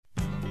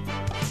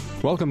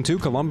Welcome to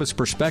Columbus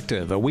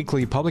Perspective, a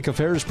weekly public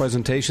affairs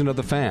presentation of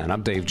The Fan.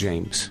 I'm Dave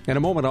James. In a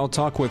moment, I'll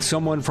talk with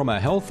someone from a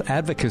health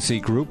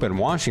advocacy group in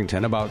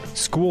Washington about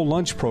school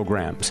lunch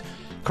programs.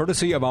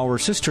 Courtesy of our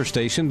sister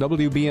station,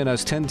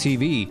 WBNS 10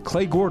 TV,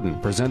 Clay Gordon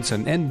presents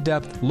an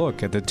in-depth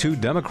look at the 2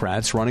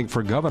 Democrats running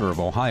for governor of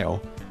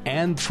Ohio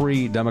and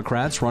 3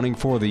 Democrats running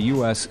for the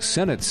U.S.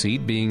 Senate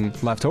seat being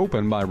left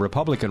open by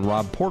Republican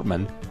Rob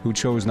Portman, who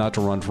chose not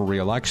to run for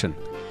re-election.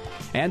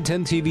 And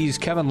 10 TV's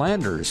Kevin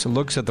Landers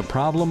looks at the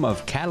problem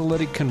of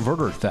catalytic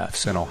converter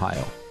thefts in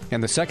Ohio.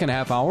 In the second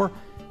half hour,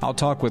 I'll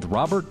talk with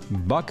Robert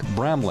Buck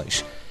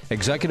Bramlish,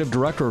 Executive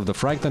Director of the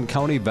Franklin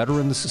County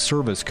Veterans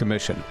Service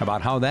Commission,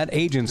 about how that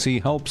agency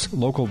helps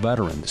local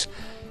veterans.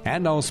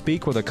 And I'll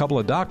speak with a couple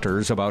of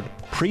doctors about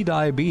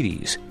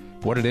prediabetes,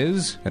 what it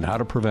is and how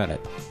to prevent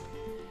it.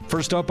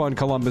 First up on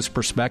Columbus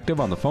Perspective,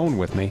 on the phone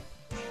with me,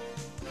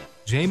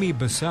 Jamie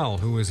Bissell,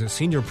 who is a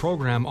Senior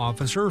Program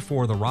Officer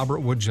for the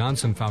Robert Wood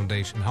Johnson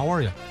Foundation. How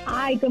are you?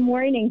 Hi, good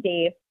morning,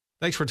 Dave.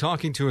 Thanks for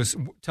talking to us.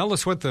 Tell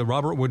us what the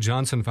Robert Wood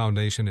Johnson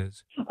Foundation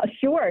is.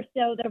 Sure.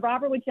 So the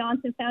Robert Wood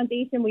Johnson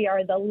Foundation, we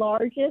are the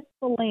largest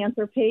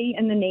philanthropy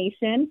in the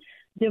nation,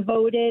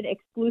 devoted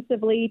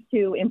exclusively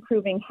to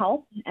improving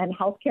health and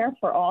healthcare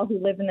for all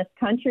who live in this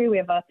country. We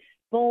have a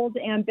bold,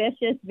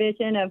 ambitious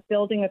vision of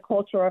building a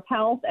culture of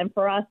health. And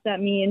for us,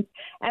 that means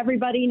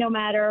everybody, no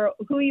matter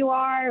who you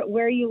are,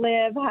 where you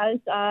live, has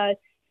a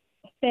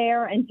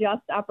fair and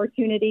just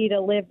opportunity to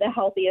live the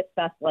healthiest,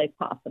 best life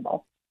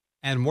possible.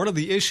 And one of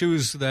the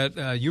issues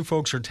that you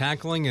folks are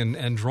tackling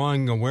and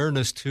drawing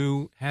awareness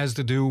to has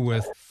to do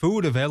with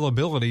food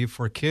availability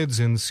for kids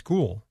in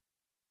school.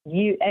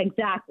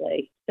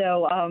 Exactly.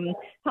 So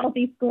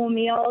healthy school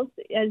meals,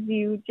 as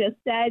you just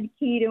said,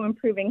 key to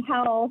improving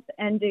health,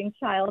 ending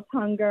child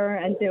hunger,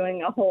 and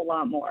doing a whole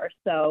lot more.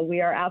 So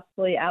we are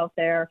absolutely out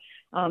there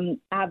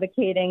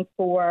advocating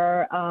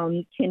for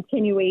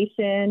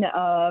continuation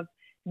of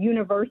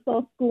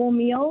universal school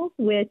meals,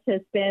 which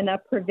has been a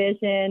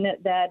provision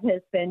that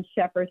has been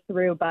shepherded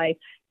through by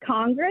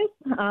Congress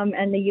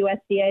and the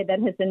USDA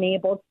that has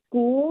enabled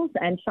schools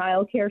and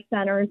child care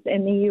centers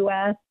in the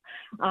U.S.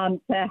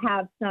 To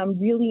have some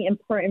really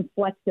important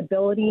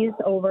flexibilities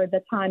over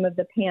the time of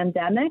the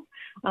pandemic,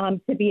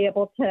 to be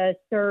able to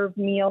serve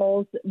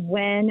meals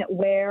when,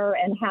 where,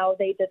 and how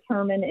they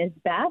determine is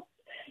best.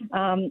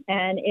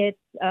 And it's,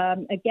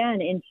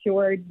 again,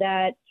 ensured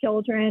that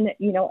children,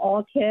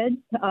 all kids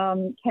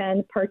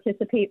can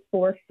participate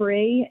for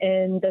free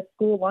in the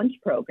school lunch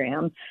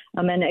program.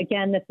 And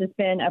again, this has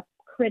been a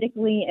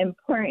critically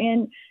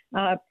important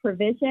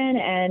provision,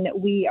 and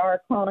we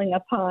are calling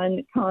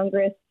upon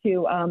Congress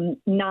to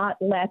not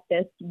let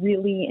this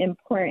really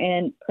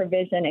important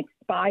provision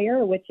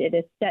expire, which it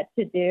is set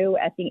to do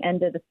at the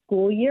end of the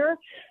school year,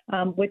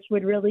 which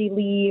would really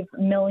leave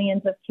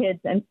millions of kids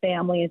and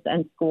families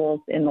and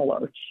schools in the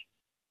lurch.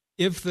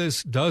 If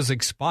this does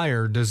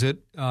expire, does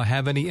it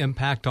have any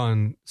impact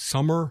on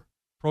summer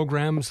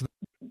programs?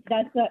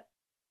 That's a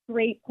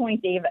great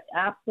point, Dave.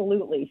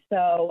 Absolutely.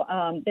 So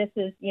this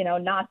is,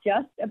 not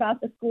just about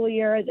the school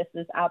year. This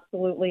is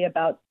absolutely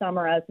about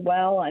summer as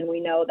well. And we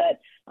know that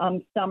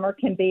summer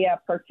can be a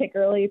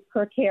particularly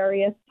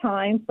precarious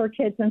time for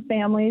kids and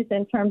families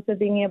in terms of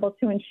being able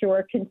to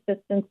ensure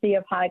consistency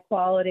of high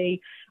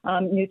quality,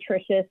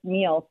 nutritious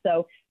meals.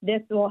 So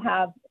this will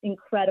have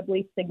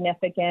incredibly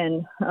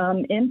significant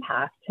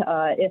impact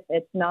if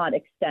it's not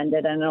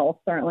extended, and it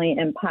will certainly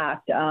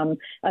impact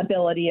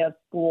ability of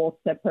schools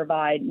to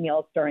provide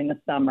meals during the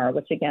summer,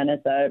 which again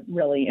is a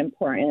really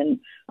important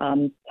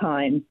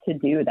time to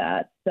do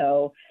that.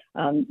 So,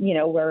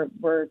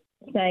 we're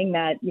saying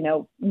that,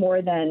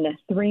 more than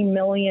 3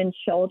 million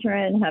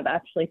children have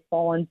actually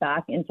fallen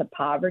back into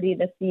poverty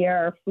this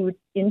year. Food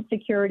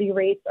insecurity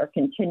rates are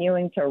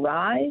continuing to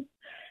rise.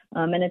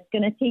 And it's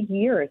going to take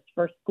years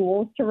for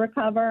schools to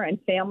recover and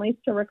families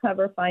to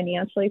recover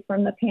financially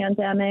from the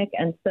pandemic.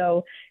 And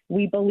so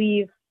we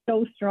believe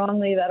so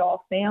strongly that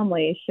all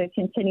families should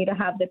continue to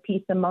have the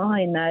peace of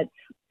mind that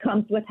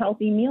comes with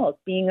healthy meals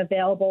being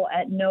available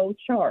at no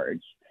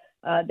charge.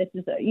 This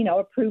is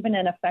a proven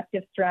and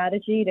effective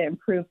strategy to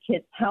improve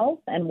kids' health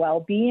and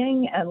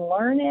well-being and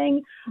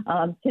learning,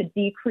 to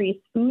decrease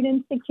food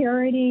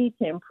insecurity,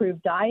 to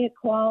improve diet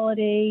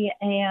quality,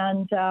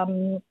 and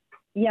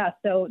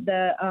so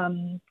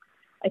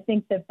I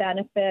think the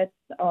benefits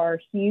are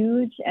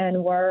huge,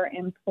 and we're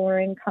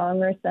imploring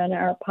Congress and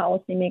our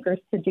policymakers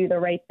to do the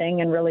right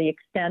thing and really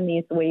extend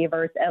these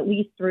waivers at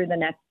least through the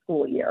next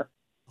school year.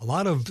 A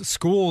lot of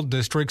school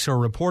districts are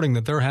reporting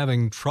that they're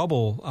having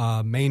trouble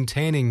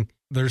maintaining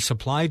their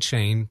supply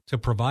chain to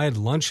provide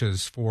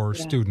lunches for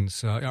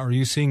students. Are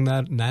you seeing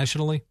that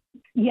nationally?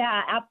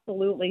 Yeah,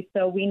 absolutely.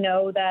 So we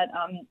know that,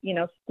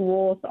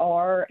 schools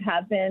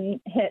have been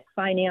hit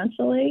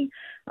financially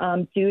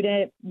due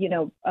to,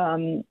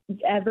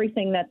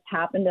 everything that's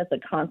happened as a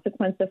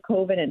consequence of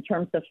COVID in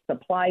terms of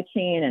supply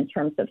chain, in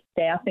terms of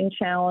staffing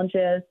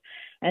challenges.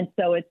 And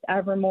so it's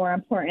ever more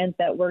important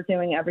that we're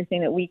doing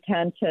everything that we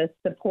can to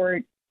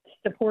support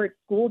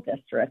school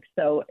districts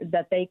so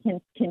that they can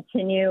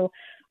continue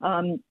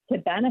to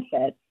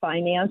benefit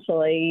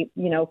financially,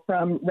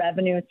 from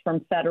revenues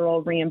from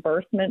federal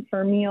reimbursement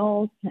for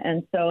meals.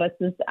 And so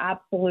this is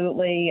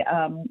absolutely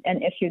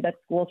an issue that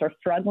schools are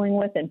struggling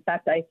with. In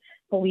fact, I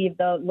believe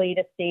the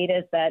latest data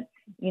is that,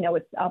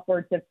 it's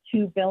upwards of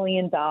 $2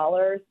 billion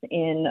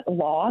in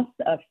loss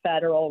of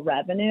federal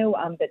revenue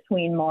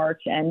between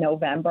March and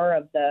November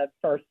of the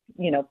first,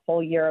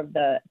 full year of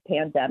the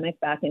pandemic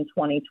back in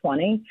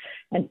 2020.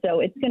 And so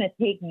it's going to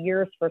take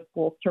years for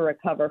schools to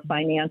recover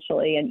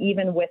financially. And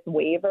even with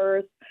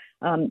waivers,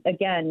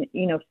 again,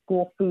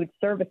 school food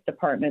service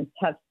departments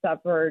have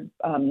suffered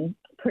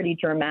pretty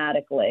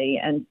dramatically.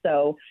 And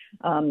so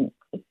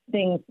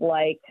things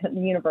like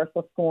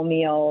universal school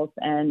meals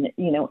and,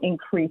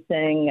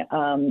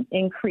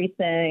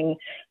 increasing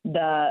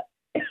the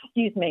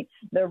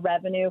the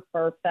revenue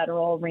for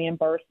federal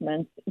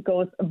reimbursements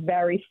goes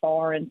very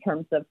far in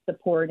terms of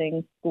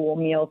supporting school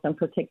meals and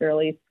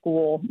particularly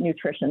school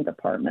nutrition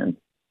departments.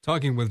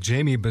 Talking with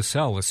Jamie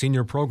Bissell, a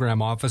senior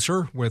program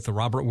officer with the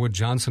Robert Wood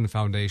Johnson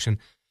Foundation.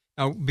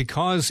 Now,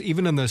 because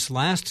even in this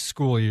last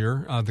school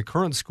year, the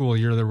current school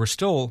year, there were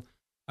still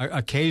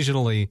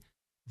occasionally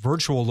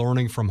virtual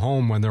learning from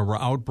home when there were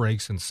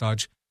outbreaks and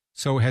such.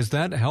 So has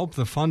that helped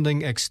the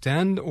funding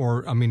extend?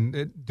 Or,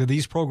 do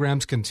these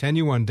programs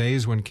continue on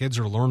days when kids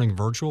are learning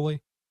virtually?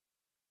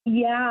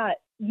 Yeah,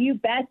 you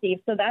bet,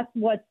 Dave. So that's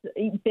what's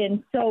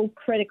been so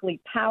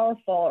critically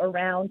powerful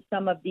around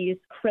some of these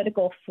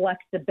critical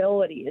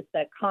flexibilities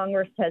that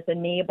Congress has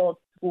enabled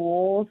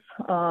schools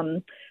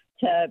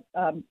to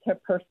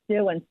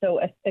pursue. And so,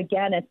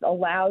 again, it's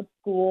allowed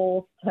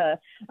schools to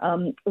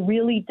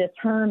really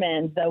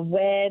determine the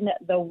when,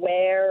 the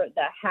where,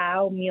 the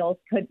how meals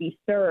could be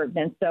served.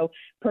 And so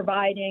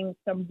providing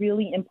some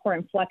really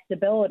important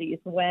flexibilities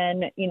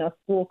when,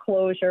 school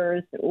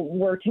closures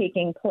were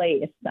taking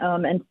place.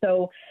 And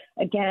so,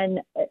 again,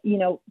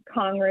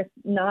 Congress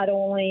not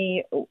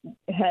only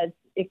has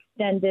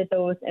extended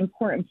those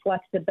important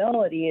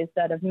flexibilities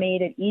that have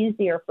made it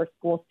easier for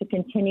schools to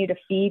continue to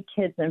feed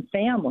kids and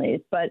families,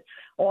 but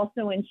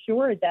also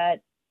ensured that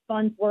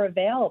funds were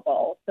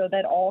available so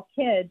that all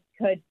kids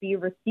could be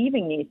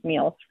receiving these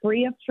meals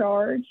free of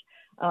charge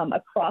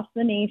across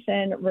the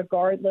nation,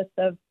 regardless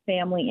of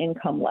family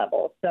income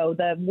levels. So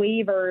the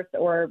waivers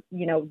or,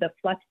 the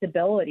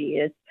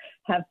flexibilities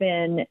have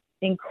been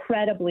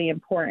incredibly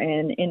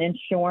important in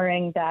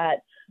ensuring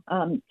that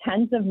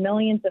tens of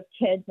millions of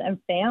kids and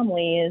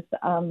families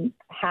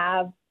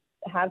have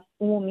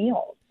school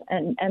meals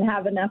and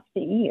have enough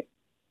to eat.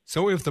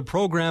 So if the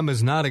program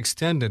is not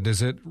extended,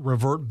 does it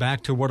revert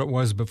back to what it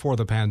was before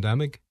the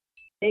pandemic?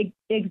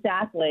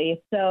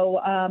 Exactly. So,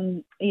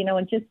 and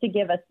just to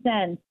give a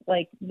sense,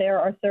 there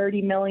are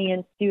 30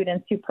 million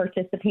students who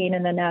participate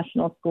in the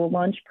National School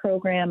Lunch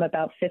Program,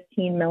 about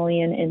 15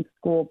 million in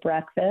school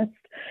breakfast.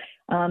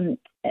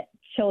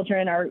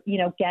 Children are,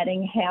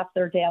 getting half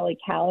their daily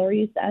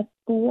calories at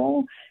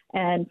school.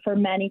 And for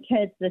many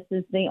kids, this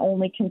is the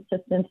only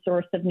consistent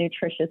source of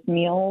nutritious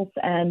meals.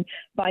 And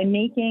by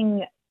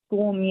making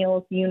school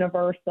meals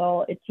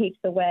universal, it takes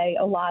away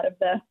a lot of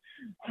the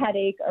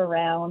headache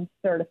around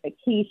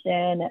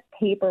certification,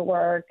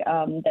 paperwork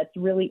that's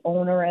really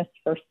onerous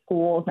for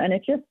schools. And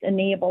it just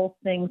enables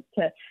things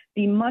to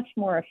be much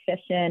more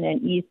efficient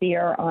and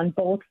easier on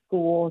both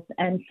schools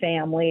and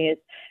families.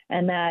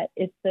 And that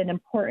it's an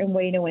important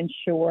way to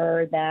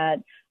ensure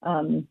that,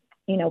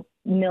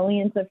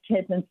 millions of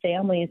kids and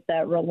families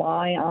that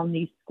rely on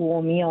these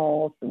school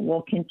meals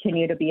will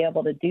continue to be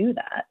able to do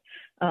that.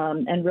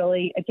 And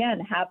really, again,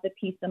 have the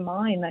peace of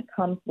mind that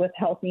comes with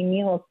healthy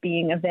meals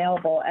being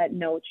available at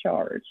no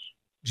charge.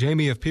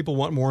 Jamie, if people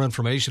want more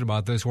information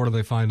about this, where do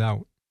they find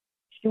out?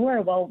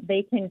 Sure. Well,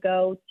 they can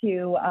go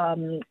to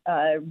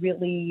a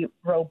really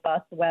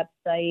robust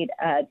website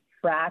at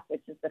FRAC,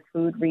 which is the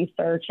Food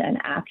Research and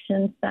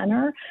Action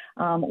Center,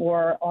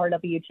 or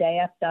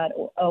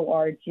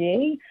rwjf.org.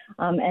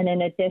 And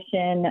in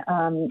addition,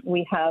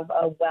 we have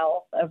a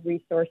wealth of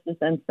resources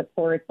and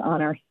supports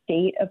on our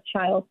State of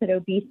Childhood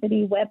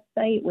Obesity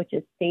website, which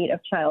is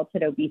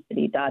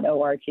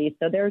stateofchildhoodobesity.org.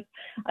 So there's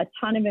a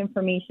ton of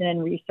information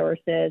and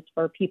resources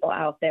for people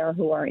out there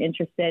who are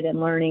interested in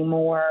learning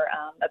more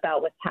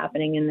about what's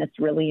happening in this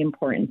really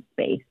important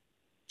space.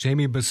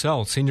 Jamie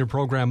Bissell, Senior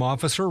Program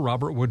Officer,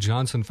 Robert Wood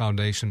Johnson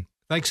Foundation.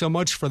 Thanks so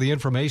much for the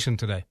information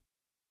today.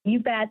 You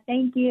bet.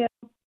 Thank you.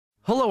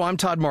 Hello, I'm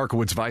Todd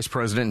Markowitz, Vice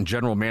President and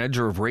General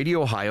Manager of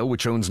Radio Ohio,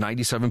 which owns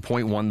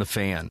 97.1 The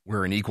Fan.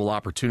 We're an equal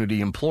opportunity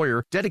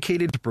employer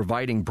dedicated to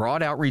providing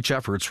broad outreach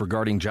efforts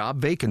regarding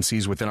job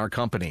vacancies within our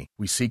company.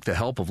 We seek the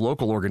help of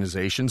local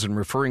organizations in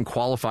referring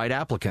qualified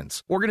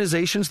applicants.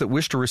 Organizations that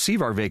wish to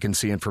receive our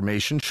vacancy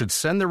information should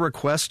send their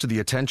requests to the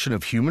attention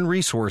of Human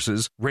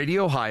Resources,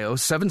 Radio Ohio,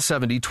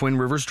 770 Twin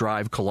Rivers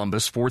Drive,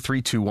 Columbus,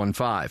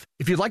 43215.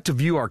 If you'd like to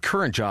view our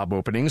current job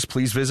openings,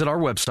 please visit our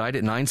website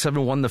at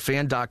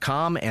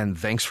 971thefan.com, and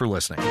thanks for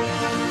listening.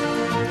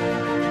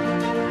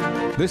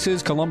 This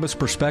is Columbus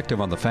Perspective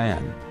on the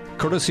Fan.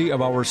 Courtesy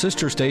of our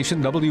sister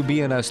station,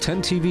 WBNS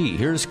 10 TV,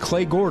 here's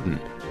Clay Gordon.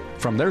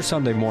 from their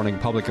Sunday morning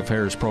public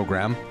affairs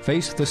program,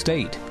 Face the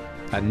State.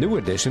 A new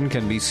edition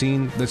can be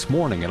seen this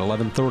morning at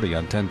 11:30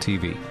 on 10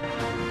 TV.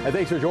 And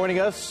thanks for joining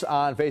us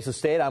on Face the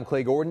State. I'm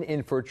Clay Gordon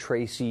in for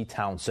Tracy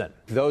Townsend.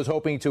 Those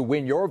hoping to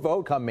win your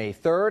vote come May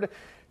 3rd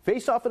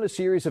face off in a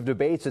series of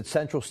debates at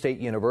Central State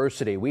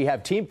University. We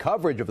have team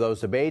coverage of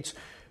those debates,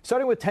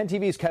 starting with 10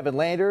 TV's Kevin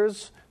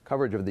Landers,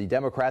 coverage of the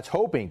Democrats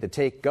hoping to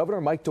take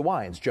Governor Mike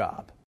DeWine's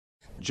job.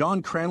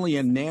 John Cranley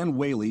and Nan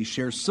Whaley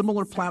share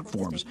similar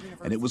platforms,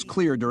 and it was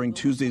clear during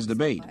Tuesday's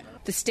debate.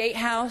 The State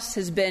House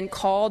has been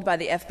called by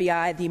the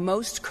FBI the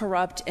most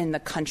corrupt in the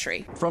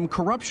country. From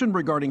corruption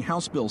regarding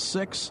House Bill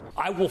 6.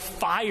 I will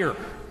fire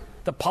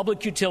the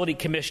public utility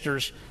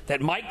commissioners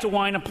that Mike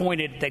DeWine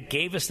appointed that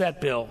gave us that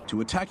bill.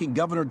 To attacking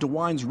Governor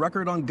DeWine's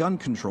record on gun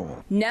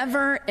control.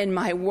 Never in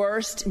my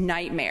worst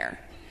nightmare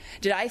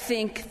did I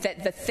think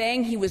that the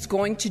thing he was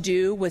going to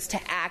do was to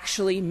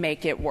actually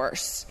make it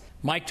worse.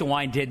 Mike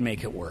DeWine did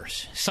make it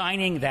worse.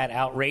 Signing that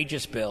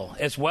outrageous bill,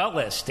 as well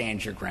as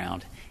Stand Your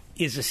Ground,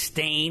 is a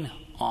stain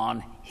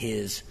on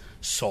his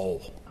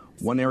soul.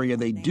 One area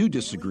they do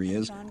disagree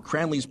is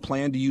Cranley's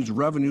plan to use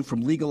revenue from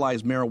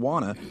legalized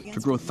marijuana to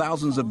grow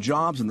thousands of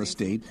jobs in the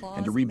state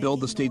and to rebuild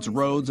the state's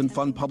roads and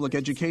fund public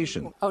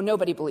education. Oh,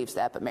 nobody believes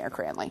that but Mayor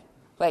Cranley.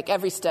 Like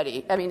every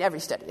study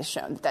has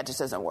shown that just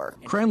doesn't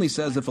work. Cranley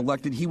says if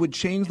elected, he would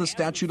change the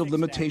statute of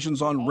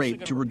limitations on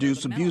rape to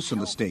reduce abuse in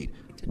the state.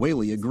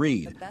 Whaley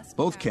agreed.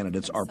 Both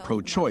candidates are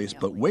pro-choice,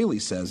 but Whaley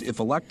says if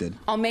elected,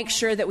 I'll make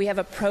sure that we have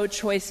a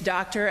pro-choice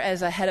doctor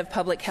as a head of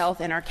public health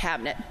in our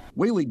cabinet.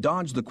 Whaley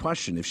dodged the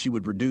question if she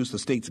would reduce the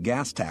state's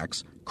gas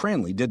tax.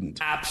 Cranley didn't.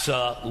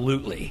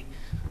 Absolutely.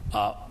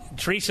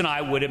 Teresa and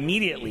I would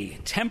immediately,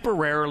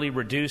 temporarily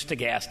reduce the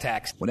gas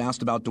tax. When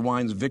asked about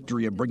DeWine's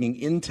victory of bringing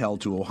Intel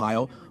to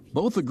Ohio,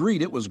 both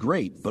agreed it was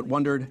great, but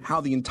wondered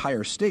how the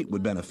entire state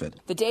would benefit.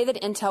 The day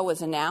that Intel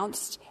was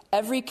announced,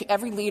 every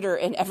leader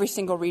in every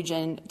single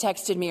region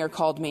texted me or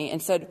called me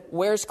and said,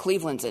 where's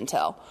Cleveland's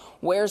Intel?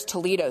 Where's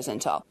Toledo's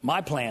Intel?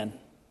 My plan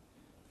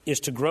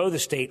is to grow the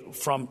state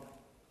from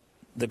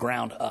the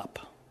ground up,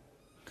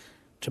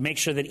 to make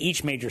sure that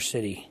each major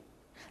city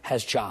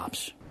has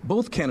jobs.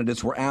 Both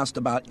candidates were asked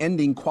about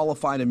ending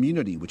qualified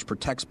immunity, which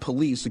protects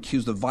police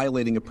accused of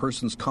violating a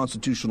person's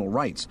constitutional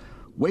rights.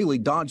 Whaley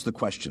dodged the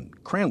question.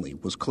 Cranley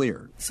was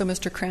clear. So,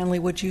 Mr. Cranley,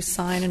 would you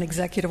sign an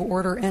executive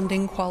order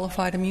ending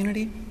qualified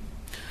immunity?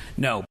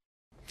 No.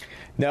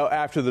 Now,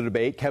 after the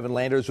debate, Kevin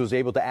Landers was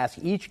able to ask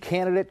each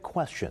candidate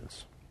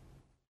questions.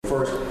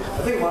 First, I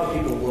think a lot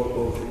of people look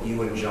both at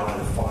you and John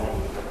and find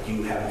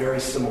you have very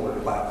similar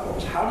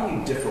platforms. How do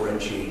you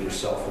differentiate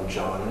yourself from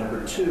John? And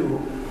number two,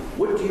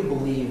 what do you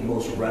believe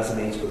most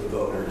resonates with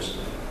voters?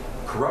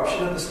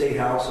 Corruption at the State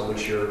House, in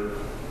which you're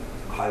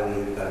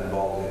highly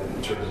involved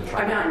in terms of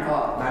trying. I'm not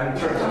involved. In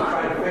terms of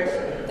trying to fix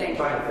it. Thank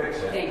you.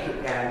 Thank you.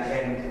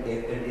 And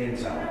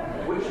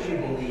Intel. Which do you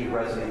believe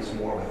resonates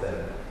more with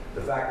them?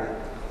 The fact that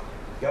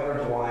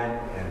Governor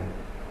DeWine and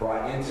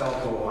brought Intel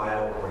to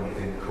Ohio, or do you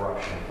think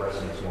corruption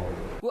resonates more with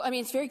them? Well, I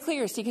mean, it's very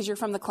clear, see, because you're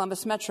from the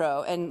Columbus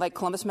Metro, and like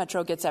Columbus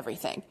Metro gets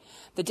everything.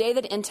 The day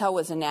that Intel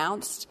was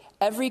announced,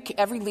 every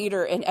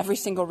leader in every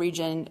single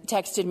region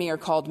texted me or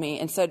called me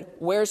and said,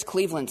 where's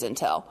Cleveland's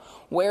Intel?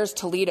 Where's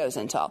Toledo's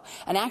Intel?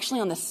 And actually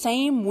on the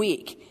same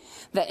week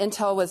that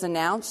Intel was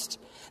announced,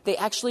 they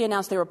actually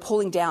announced they were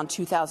pulling down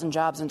 2,000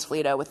 jobs in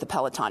Toledo with the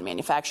Peloton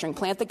manufacturing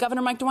plant that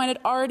Governor Mike DeWine had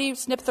already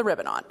snipped the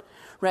ribbon on.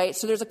 Right?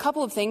 So there's a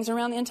couple of things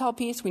around the Intel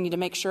piece we need to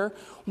make sure.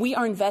 We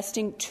are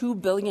investing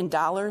 $2 billion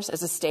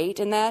as a state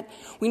in that.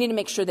 We need to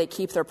make sure they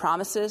keep their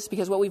promises,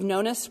 because what we've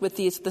noticed with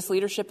this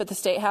leadership at the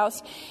State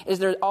House is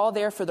they're all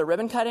there for the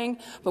ribbon cutting,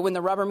 but when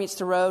the rubber meets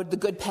the road, the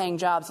good paying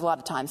jobs a lot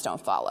of times don't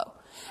follow.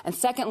 And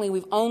secondly,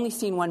 we've only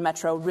seen one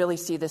metro really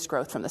see this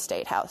growth from the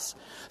State House.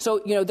 So,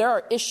 there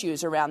are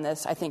issues around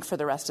this, I think, for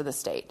the rest of the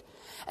state.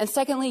 And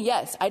secondly,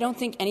 yes, I don't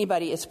think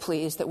anybody is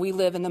pleased that we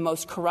live in the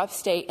most corrupt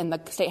state in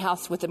the State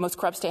House, with the most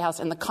corrupt State House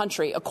in the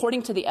country,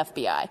 according to the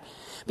FBI.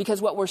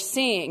 Because what we're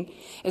seeing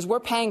is we're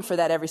paying for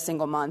that every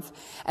single month.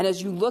 And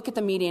as you look at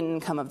the median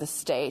income of the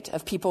state,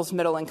 of people's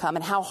middle income,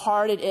 and how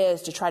hard it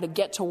is to try to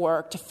get to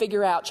work, to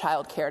figure out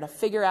child care, to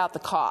figure out the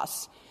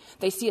costs,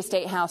 they see a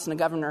State House and a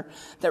governor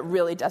that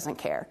really doesn't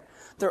care.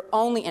 They're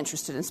only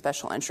interested in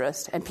special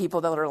interest and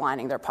people that are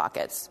lining their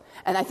pockets.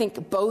 And I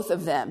think both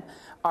of them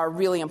are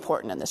really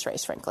important in this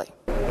race, frankly.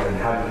 And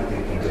how do you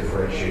think you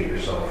differentiate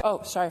yourself?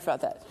 Oh, sorry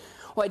about that.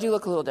 Well, I do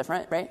look a little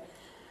different, right?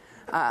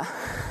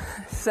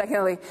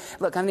 Secondly,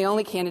 look, I'm the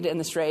only candidate in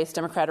this race,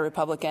 Democrat or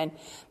Republican,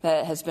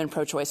 that has been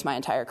pro-choice my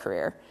entire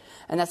career.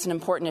 And that's an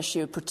important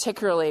issue,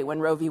 particularly when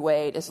Roe v.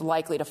 Wade is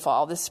likely to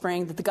fall this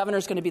spring, that the governor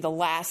is going to be the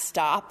last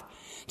stop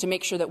to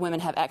make sure that women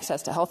have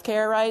access to health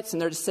care rights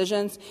and their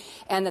decisions,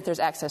 and that there's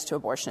access to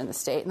abortion in the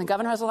state. And the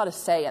governor has a lot of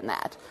say in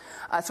that.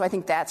 So I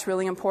think that's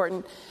really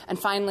important. And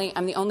finally,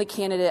 I'm the only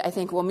candidate, I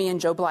think, me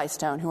and Joe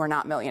Blystone, who are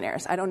not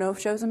millionaires. I don't know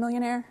if Joe's a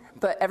millionaire,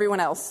 but everyone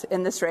else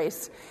in this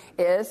race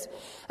is.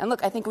 And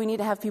look, I think we need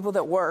to have people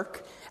that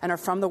work and are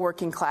from the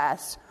working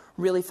class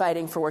really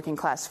fighting for working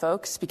class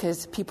folks,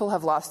 because people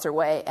have lost their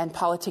way and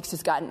politics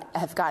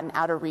have gotten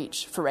out of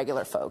reach for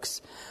regular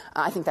folks.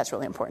 I think that's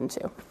really important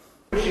too.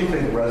 What do you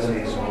think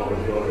resonates more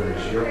with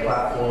voters? Your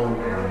platform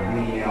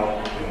leading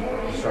out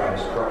and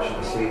describes corruption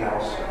in the State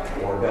House,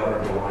 or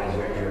Governor DeWine's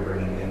victory of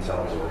bringing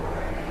Intel to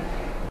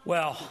Ohio?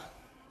 Well,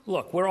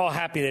 look, we're all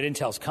happy that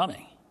Intel's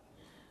coming.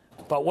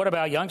 But what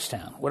about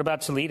Youngstown? What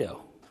about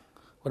Toledo?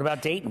 What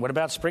about Dayton? What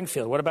about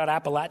Springfield? What about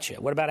Appalachia?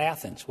 What about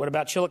Athens? What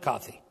about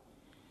Chillicothe?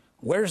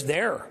 Where's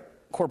their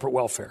corporate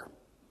welfare?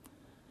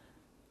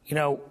 You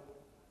know,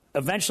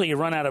 eventually you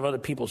run out of other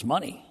people's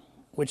money,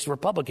 which the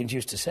Republicans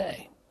used to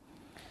say.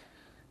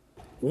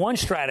 One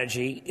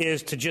strategy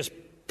is to just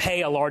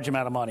pay a large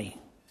amount of money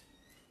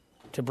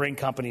to bring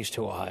companies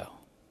to Ohio.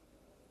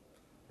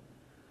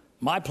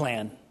 My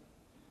plan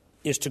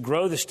is to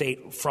grow the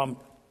state from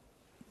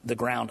the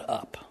ground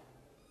up,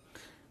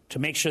 to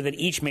make sure that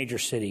each major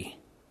city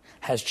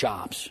has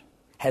jobs,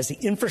 has the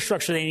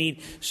infrastructure they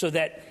need, so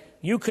that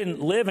you can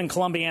live in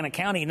Columbiana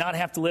County, not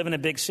have to live in a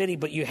big city,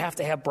 but you have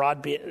to have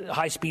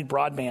high-speed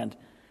broadband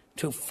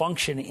to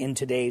function in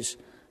today's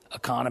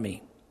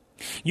economy.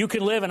 You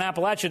can live in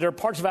Appalachia. There are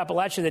parts of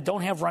Appalachia that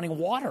don't have running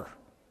water.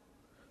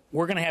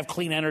 We're going to have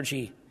clean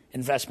energy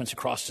investments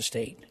across the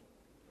state.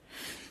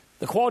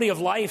 The quality of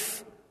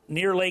life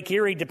near Lake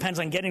Erie depends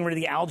on getting rid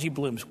of the algae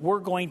blooms. We're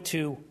going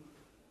to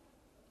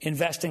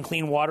invest in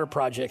clean water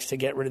projects to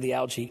get rid of the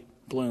algae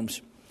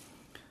blooms.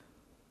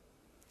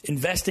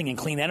 Investing in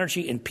clean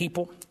energy and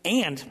people.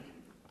 And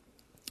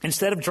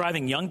instead of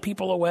driving young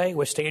people away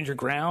with Stand Your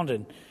Ground,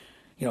 and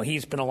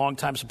he's been a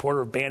longtime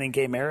supporter of banning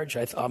gay marriage.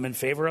 I'm in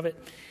favor of it.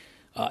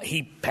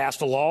 He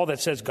passed a law that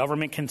says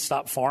government can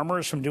stop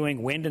farmers from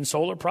doing wind and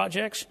solar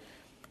projects.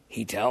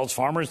 He tells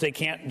farmers they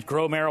can't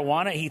grow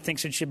marijuana. He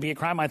thinks it should be a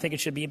crime. I think it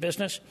should be a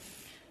business.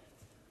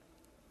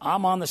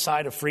 I'm on the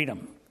side of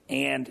freedom.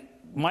 And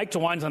Mike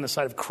DeWine's on the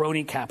side of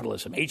crony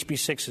capitalism. HB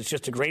 6 is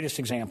just the greatest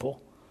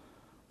example.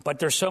 But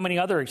there's so many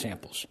other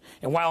examples.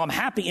 And while I'm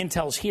happy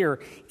Intel's here,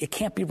 it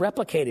can't be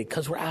replicated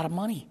because we're out of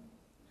money.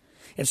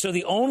 And so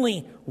the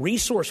only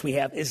resource we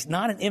have is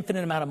not an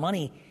infinite amount of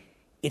money.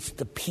 It's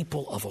the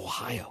people of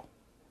Ohio.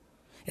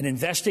 And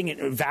investing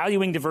in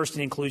valuing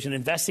diversity and inclusion,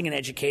 investing in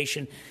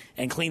education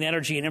and clean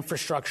energy and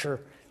infrastructure,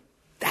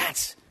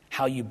 that's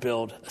how you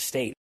build a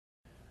state.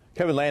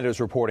 Kevin Landers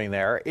reporting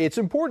there. It's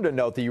important to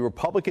note the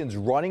Republicans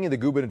running in the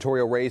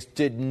gubernatorial race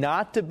did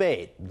not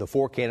debate. The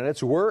four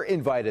candidates were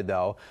invited,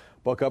 though,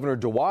 but Governor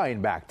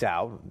DeWine backed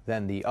out.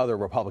 Then the other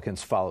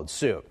Republicans followed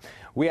suit.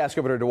 We asked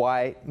Governor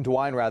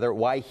DeWine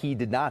why he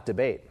did not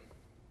debate.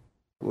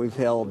 We've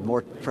held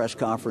more press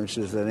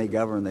conferences than any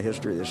governor in the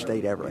history of the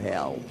state ever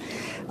held.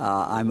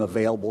 I'm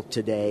available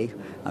today.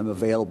 I'm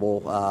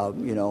available,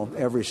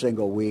 every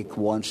single week,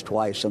 once,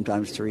 twice,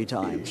 sometimes three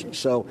times.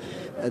 So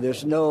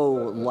there's no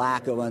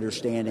lack of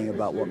understanding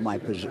about what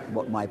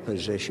my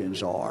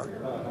positions are.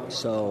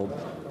 So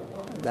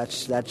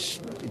that's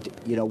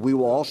we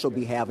will also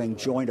be having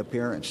joint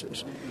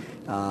appearances.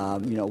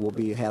 We'll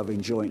be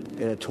having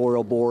joint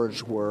editorial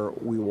boards where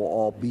we will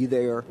all be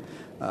there.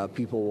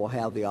 People will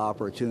have the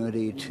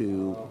opportunity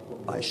to,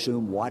 I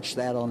assume, watch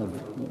that on a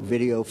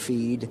video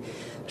feed.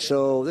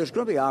 So there's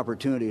going to be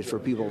opportunities for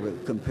people to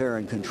compare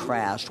and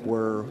contrast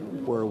where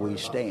we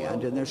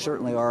stand, and there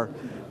certainly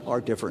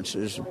are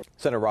differences.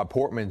 Senator Rob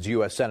Portman's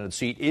U.S. Senate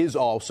seat is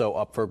also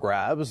up for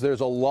grabs. There's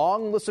a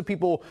long list of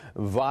people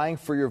vying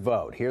for your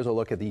vote. Here's a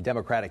look at the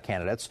Democratic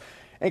candidates.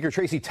 Anchor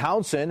Tracy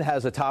Townsend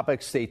has the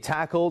topics they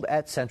tackled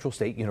at Central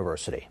State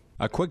University.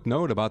 A quick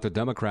note about the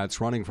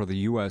Democrats running for the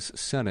U.S.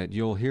 Senate.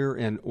 You'll hear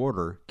in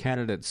order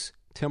candidates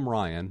Tim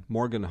Ryan,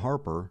 Morgan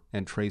Harper,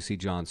 and Tracy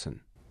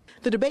Johnson.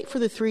 The debate for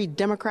the three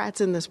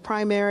Democrats in this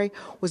primary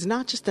was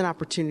not just an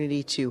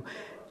opportunity to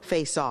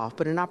face off,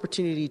 but an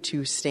opportunity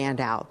to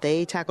stand out.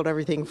 They tackled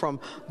everything from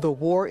the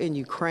war in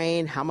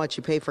Ukraine, how much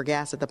you pay for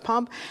gas at the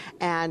pump,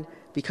 and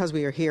because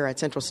we are here at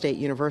Central State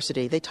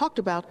University, they talked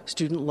about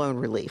student loan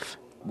relief.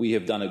 We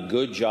have done a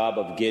good job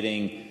of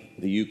getting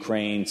the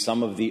Ukraine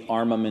some of the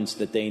armaments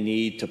that they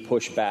need to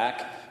push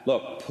back.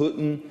 Look,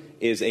 Putin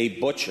is a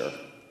butcher.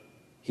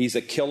 He's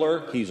a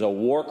killer. He's a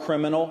war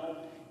criminal,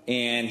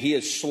 and he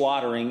is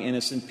slaughtering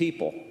innocent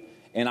people.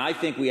 And I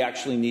think we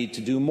actually need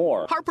to do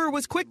more. Harper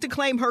was quick to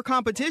claim her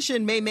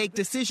competition may make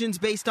decisions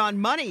based on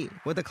money,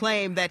 with a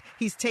claim that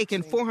he's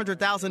taken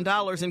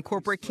 $400,000 in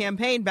corporate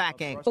campaign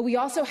backing. But we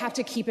also have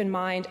to keep in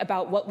mind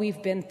about what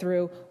we've been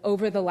through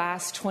over the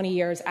last 20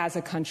 years as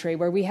a country,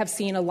 where we have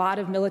seen a lot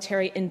of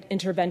military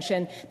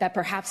intervention that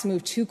perhaps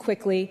moved too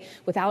quickly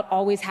without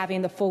always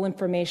having the full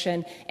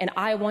information. And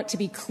I want to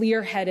be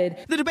clear-headed.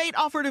 The debate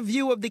offered a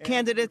view of the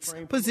candidates'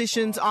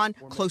 positions on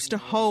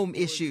close-to-home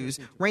issues,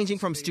 ranging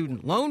from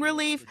student loan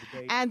relief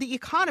and the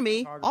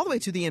economy, all the way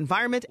to the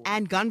environment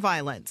and gun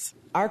violence.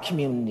 Our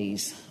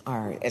communities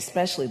are,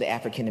 especially the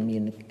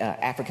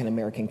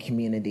African-American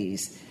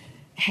communities,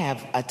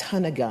 have a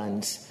ton of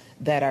guns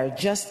that are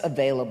just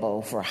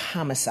available for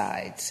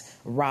homicides,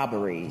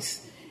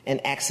 robberies,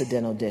 and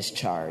accidental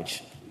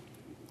discharge.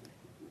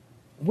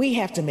 we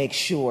have to make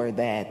sure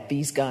that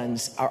these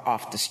guns are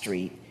off the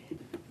street.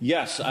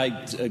 Yes,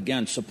 I,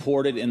 again,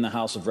 supported in the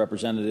House of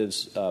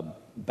Representatives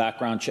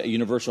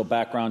universal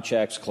background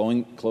checks,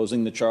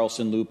 closing the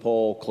Charleston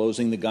loophole,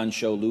 closing the gun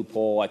show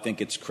loophole. I think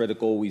it's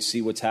critical. We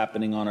see what's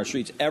happening on our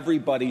streets.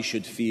 Everybody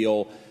should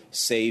feel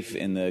safe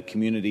in the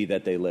community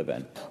that they live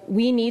in.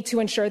 We need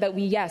to ensure that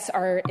we, yes,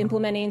 are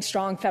implementing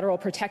strong federal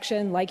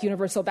protection like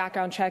universal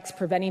background checks,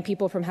 preventing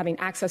people from having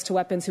access to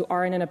weapons who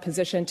aren't in a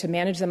position to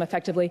manage them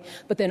effectively,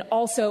 but then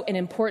also and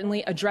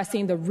importantly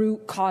addressing the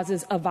root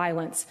causes of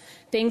violence.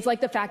 Things like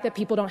the fact that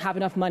people don't have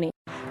enough money.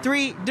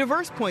 3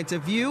 diverse points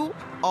of view,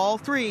 all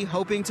 3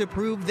 hoping to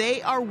prove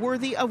they are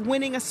worthy of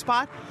winning a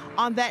spot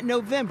on that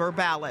November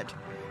ballot.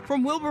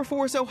 From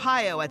Wilberforce,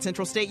 Ohio at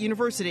Central State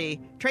University,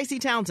 Tracy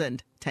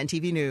Townsend, 10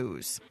 TV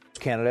News.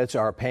 Candidates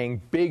are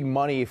paying big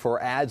money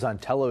for ads on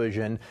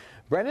television.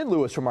 Brandon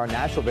Lewis from our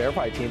National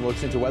Verify team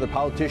looks into whether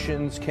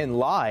politicians can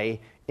lie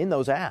in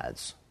those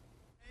ads.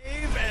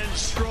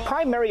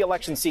 Primary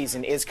election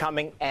season is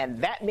coming,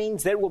 and that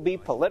means there will be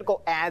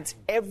political ads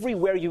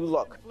everywhere you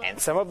look. And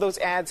some of those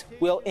ads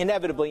will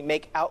inevitably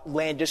make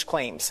outlandish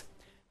claims.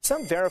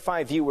 Some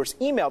Verify viewers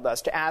emailed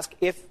us to ask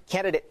if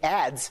candidate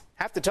ads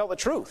have to tell the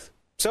truth.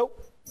 So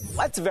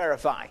let's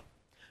verify.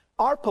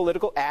 Are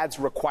political ads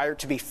required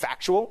to be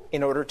factual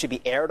in order to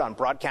be aired on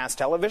broadcast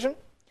television?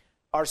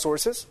 Our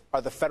sources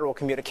are the Federal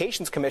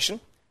Communications Commission,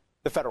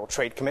 the Federal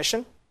Trade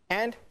Commission,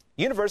 and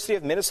University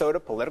of Minnesota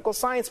political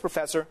science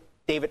professor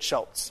David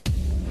Schultz.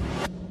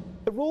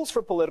 The rules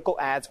for political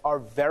ads are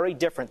very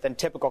different than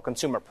typical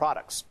consumer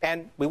products,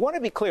 and we want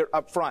to be clear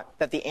up front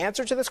that the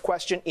answer to this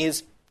question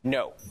is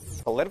no.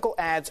 Political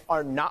ads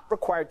are not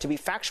required to be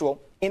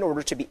factual in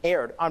order to be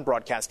aired on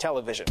broadcast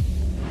television.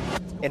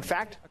 In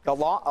fact, the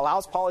law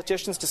allows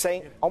politicians to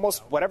say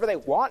almost whatever they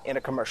want in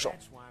a commercial.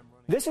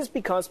 This is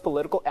because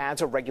political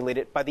ads are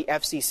regulated by the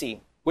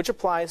FCC, which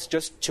applies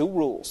just 2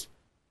 rules.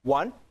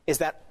 One is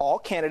that all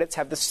candidates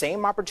have the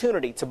same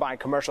opportunity to buy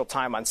commercial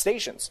time on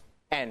stations.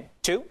 And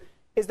 2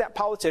 is that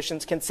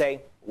politicians can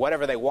say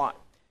whatever they want.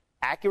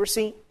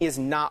 Accuracy is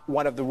not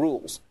one of the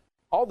rules,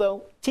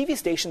 although TV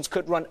stations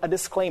could run a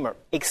disclaimer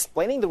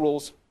explaining the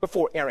rules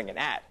before airing an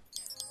ad.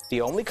 The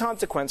only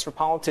consequence for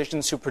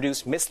politicians who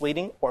produce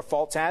misleading or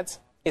false ads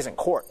is in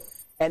court.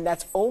 And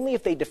that's only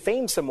if they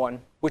defame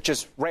someone, which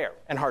is rare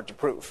and hard to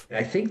prove.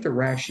 I think the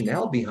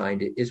rationale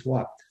behind it is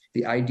what?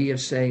 The idea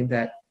of saying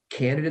that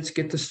candidates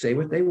get to say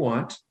what they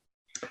want,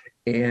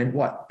 and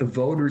what? The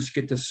voters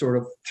get to sort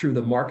of, through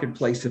the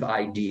marketplace of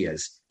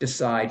ideas,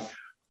 decide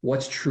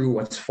what's true,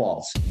 what's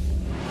false.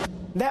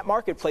 That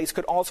marketplace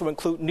could also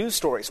include news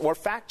stories or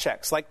fact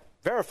checks like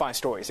Verify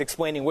stories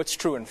explaining what's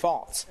true and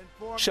false.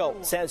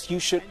 Schultz says you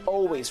should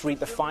always read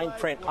the fine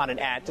print on an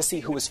ad to see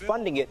who is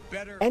funding it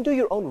and do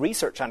your own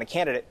research on a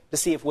candidate to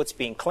see if what's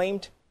being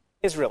claimed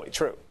is really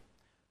true.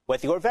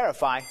 With your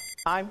Verify,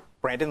 I'm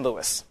Brandon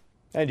Lewis.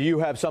 And do you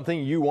have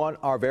something you want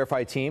our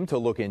Verify team to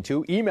look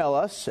into? Email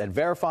us at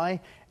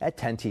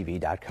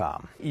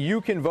verify@10tv.com.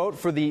 You can vote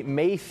for the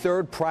May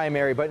 3rd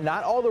primary, but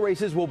not all the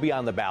races will be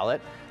on the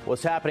ballot.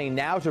 What's happening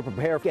now to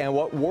prepare and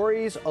what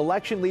worries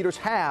election leaders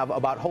have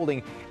about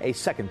holding a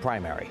second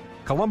primary.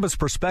 Columbus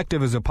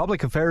Perspective is a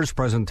public affairs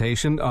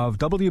presentation of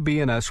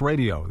WBNS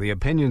Radio. The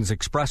opinions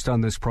expressed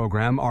on this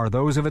program are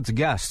those of its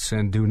guests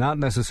and do not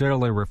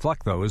necessarily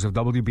reflect those of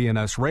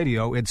WBNS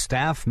Radio, its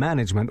staff,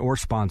 management, or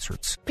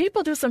sponsors.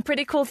 People do some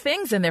pretty cool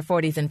things in their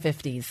 40s and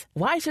 50s.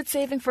 Why should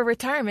saving for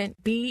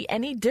retirement be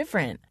any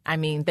different? I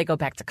mean, they go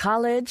back to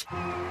college,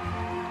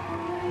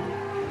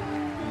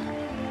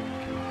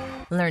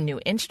 learn new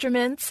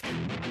instruments,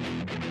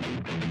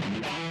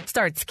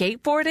 start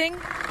skateboarding.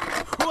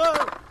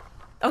 Whoa!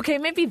 Okay,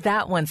 maybe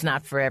that one's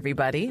not for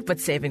everybody, but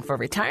saving for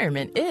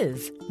retirement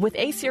is. With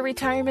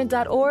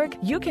aceyourretirement.org,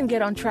 you can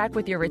get on track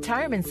with your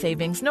retirement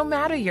savings no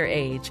matter your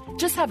age.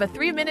 Just have a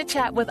 3-minute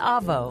chat with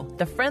Avo,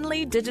 the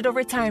friendly digital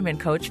retirement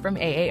coach from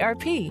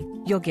AARP.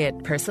 You'll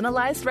get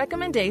personalized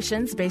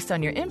recommendations based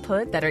on your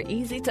input that are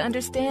easy to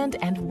understand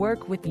and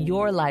work with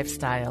your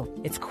lifestyle.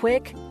 It's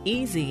quick,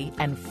 easy,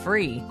 and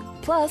free.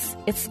 Plus,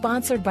 it's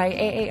sponsored by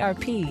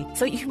AARP,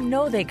 so you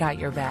know they got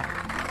your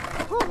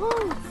back.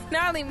 Woo-hoo.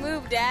 Gnarly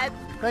move, Dad.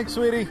 Thanks,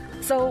 sweetie.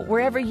 So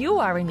wherever you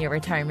are in your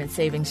retirement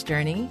savings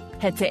journey,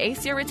 head to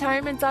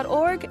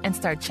aceyourretirement.org and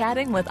start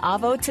chatting with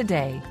Avo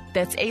today.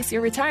 That's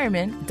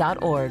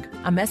aceyourretirement.org.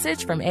 A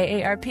message from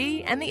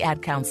AARP and the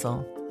Ad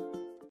Council.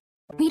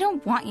 We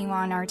don't want you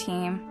on our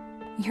team.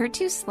 You're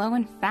too slow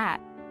and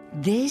fat.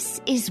 This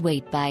is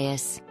weight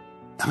bias.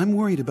 I'm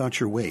worried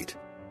about your weight.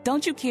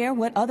 Don't you care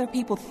what other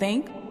people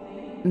think?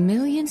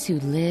 Millions who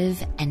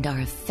live and are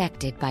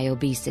affected by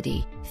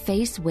obesity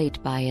face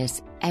weight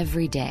bias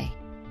every day.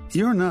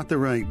 You're not the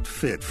right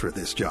fit for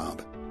this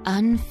job.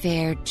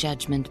 Unfair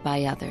judgment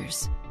by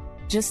others.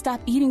 Just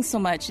stop eating so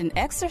much and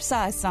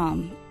exercise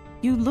some.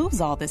 You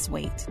lose all this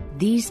weight.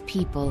 These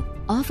people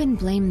often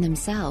blame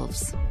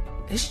themselves.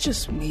 It's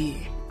just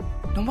me.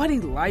 Nobody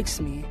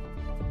likes me.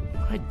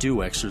 I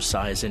do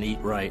exercise and eat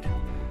right.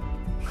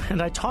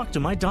 And I talk to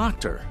my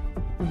doctor.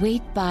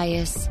 Weight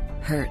bias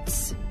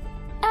hurts.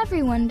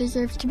 Everyone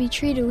deserves to be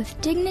treated with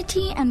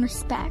dignity and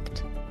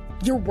respect.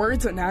 Your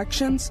words and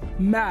actions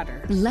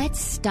matter. Let's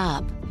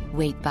stop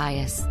weight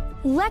bias.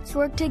 Let's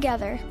work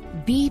together.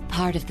 Be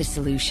part of the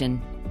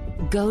solution.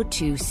 Go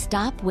to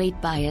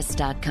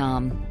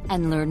stopweightbias.com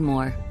and learn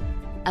more.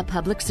 A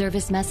public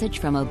service message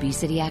from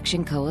Obesity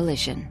Action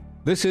Coalition.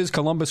 This is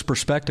Columbus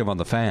Perspective on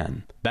the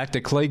Fan. Back to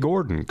Clay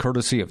Gordon,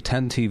 courtesy of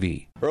 10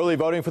 TV. Early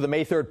voting for the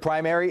May 3rd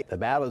primary. The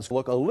ballots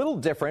look a little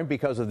different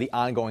because of the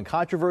ongoing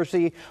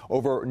controversy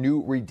over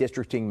new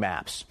redistricting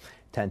maps.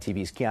 10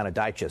 TV's Kiana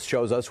Dyches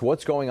shows us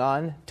what's going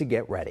on to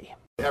get ready.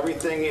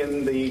 Everything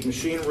in the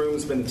machine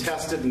room's been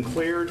tested and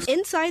cleared.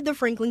 Inside the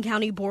Franklin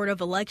County Board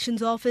of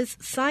Elections office,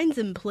 signs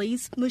in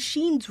place,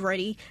 machines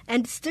ready,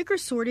 and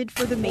stickers sorted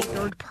for the May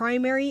 3rd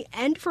primary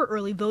and for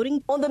early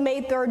voting. On the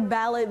May 3rd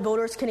ballot,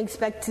 voters can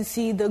expect to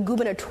see the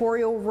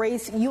gubernatorial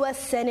race,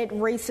 U.S. Senate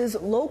races,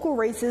 local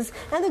races,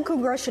 and the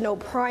congressional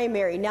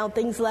primary. Now,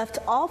 things left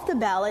off the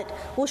ballot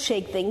will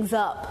shake things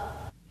up.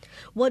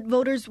 What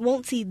voters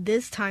won't see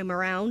this time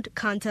around,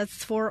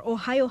 contests for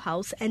Ohio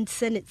House and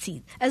Senate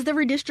seats. As the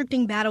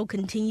redistricting battle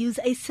continues,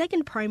 a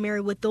second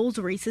primary with those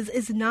races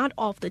is not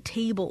off the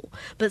table.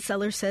 But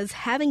Sellers says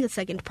having a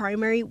second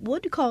primary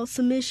would cause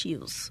some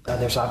issues.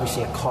 There's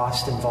obviously a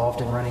cost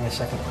involved in running a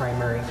second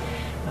primary.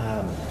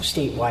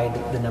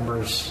 Statewide, the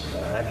numbers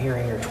I'm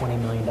hearing are $20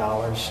 million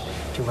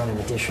to run an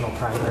additional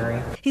primary.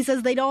 He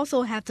says they'd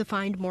also have to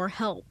find more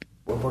help.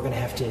 We're going to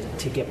have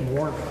to get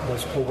more of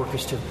those poll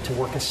workers to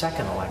work a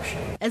second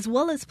election. As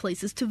well as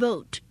places to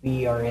vote.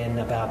 We are in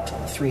about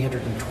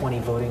 320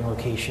 voting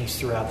locations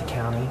throughout the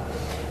county.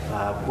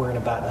 We're in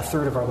about a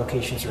third of our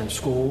locations are in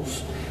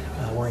schools.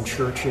 We're in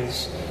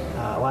churches.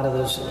 A lot of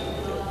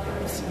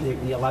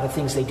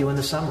things they do in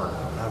the summer,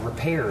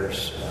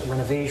 repairs,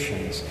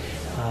 renovations.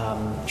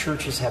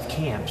 Churches have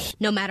camps.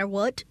 No matter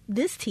what,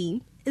 this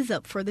team is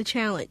up for the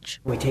challenge.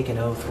 We take an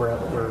oath where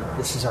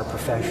this is our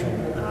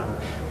profession.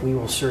 We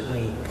will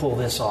certainly pull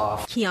this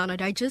off. Kiana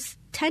Dyches,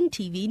 10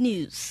 TV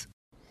News.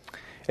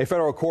 A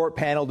federal court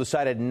panel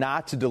decided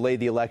not to delay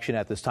the election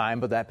at this time,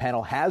 but that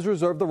panel has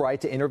reserved the right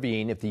to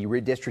intervene if the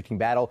redistricting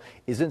battle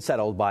isn't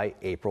settled by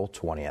April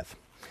 20th.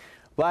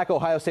 Black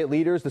Ohio State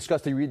leaders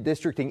discussed the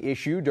redistricting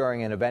issue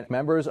during an event.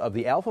 Members of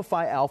the Alpha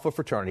Phi Alpha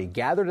fraternity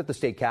gathered at the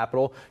state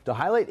capitol to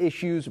highlight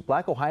issues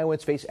Black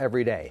Ohioans face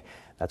every day.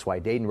 That's why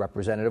Dayton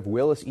Representative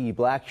Willis E.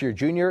 Blackshear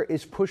Jr.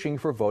 is pushing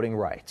for voting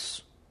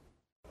rights.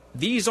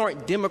 These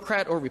aren't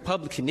Democrat or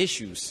Republican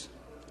issues.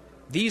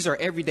 These are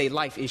everyday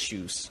life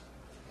issues.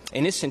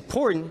 And it's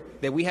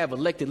important that we have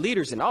elected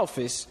leaders in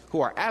office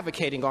who are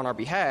advocating on our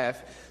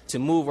behalf to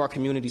move our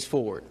communities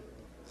forward.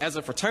 As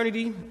a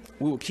fraternity,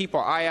 we will keep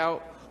our eye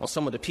out on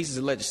some of the pieces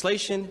of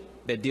legislation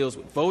that deals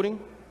with voting,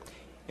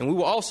 and we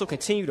will also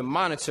continue to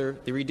monitor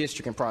the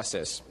redistricting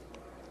process.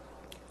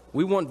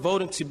 We want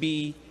voting to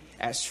be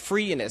as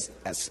free and as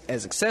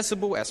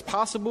accessible as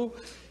possible,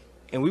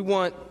 and we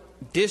want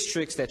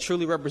districts that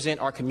truly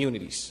represent our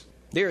communities.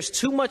 There is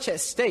too much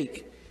at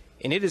stake,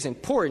 and it is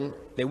important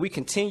that we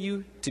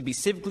continue to be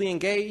civically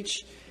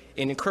engaged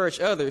and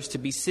encourage others to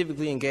be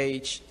civically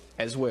engaged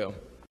as well.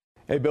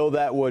 A bill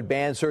that would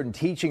ban certain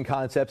teaching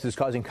concepts is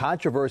causing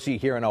controversy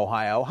here in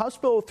Ohio. House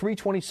Bill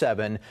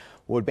 327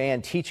 would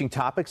ban teaching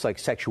topics like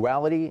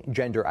sexuality,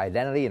 gender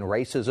identity, and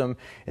racism.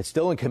 It's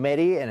still in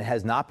committee and it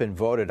has not been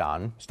voted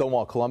on.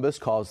 Stonewall Columbus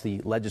calls the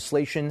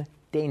legislation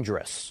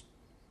dangerous.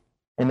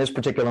 In this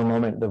particular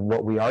moment,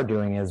 what we are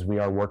doing is we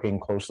are working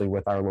closely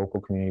with our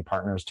local community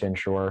partners to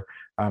ensure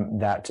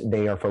that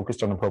they are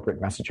focused on appropriate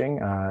messaging,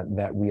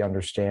 that we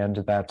understand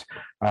that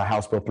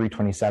House Bill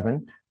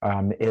 327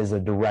 is a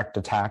direct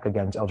attack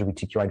against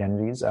LGBTQ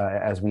identities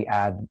as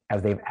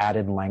they've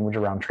added language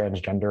around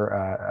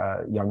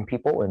transgender young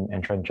people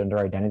and transgender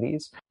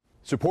identities.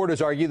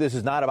 Supporters argue this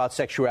is not about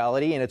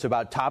sexuality and it's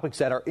about topics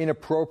that are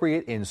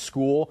inappropriate in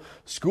school.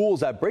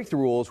 Schools that break the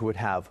rules would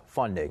have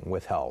funding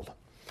withheld.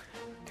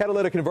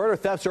 Catalytic converter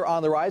thefts are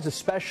on the rise,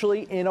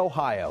 especially in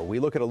Ohio. We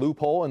look at a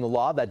loophole in the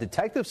law that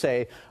detectives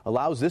say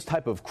allows this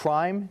type of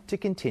crime to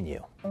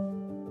continue.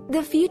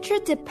 The future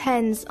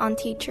depends on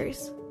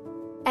teachers.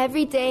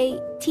 Every day,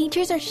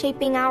 teachers are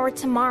shaping our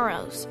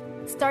tomorrows,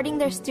 starting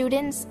their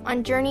students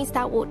on journeys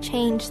that will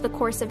change the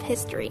course of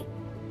history.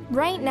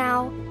 Right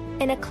now,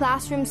 in a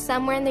classroom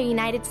somewhere in the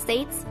United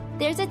States,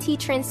 there's a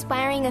teacher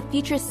inspiring a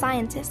future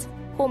scientist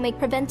who will make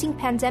preventing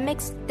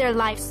pandemics their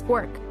life's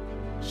work,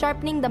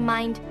 sharpening the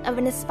mind of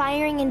an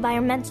aspiring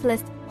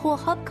environmentalist who will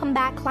help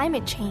combat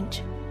climate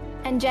change,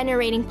 and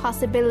generating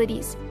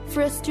possibilities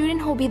for a student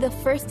who will be the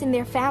first in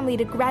their family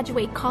to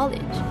graduate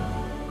college.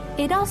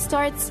 It all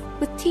starts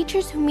with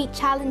teachers who meet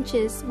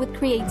challenges with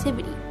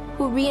creativity,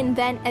 who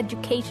reinvent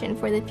education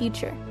for the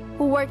future,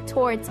 who work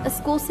towards a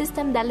school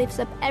system that lifts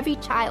up every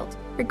child,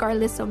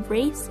 regardless of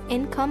race,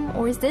 income,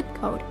 or zip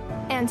code,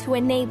 and who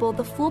enable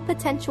the full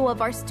potential of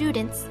our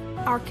students,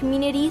 our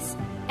communities,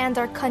 and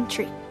our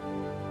country.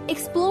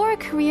 Explore a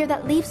career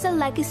that leaves a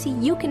legacy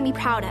you can be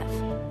proud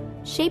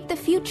of. Shape the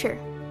future.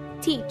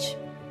 Teach.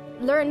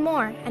 Learn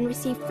more and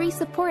receive free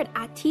support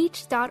at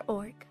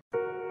teach.org.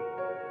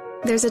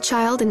 There's a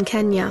child in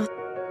Kenya,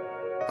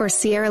 or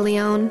Sierra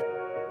Leone,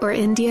 or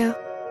India,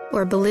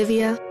 or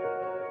Bolivia,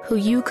 who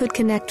you could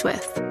connect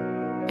with.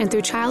 And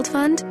through Child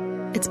Fund,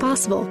 it's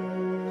possible.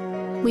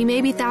 We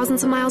may be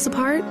thousands of miles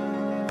apart,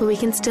 but we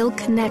can still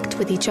connect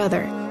with each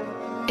other.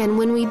 And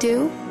when we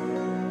do,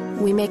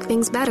 we make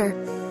things better.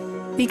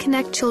 We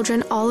connect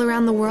children all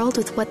around the world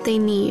with what they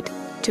need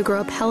to grow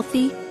up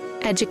healthy,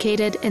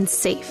 educated, and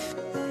safe.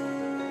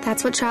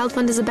 That's what Child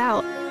Fund is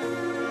about.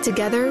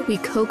 Together, we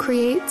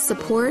co-create,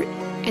 support,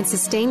 and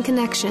sustain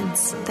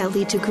connections that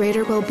lead to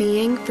greater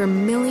well-being for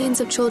millions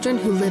of children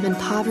who live in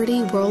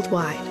poverty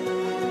worldwide,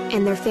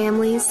 and their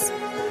families,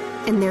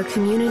 and their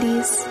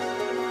communities,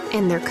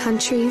 and their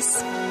countries,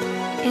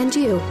 and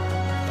you.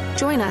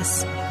 Join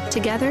us.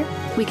 Together,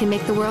 we can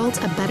make the world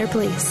a better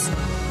place.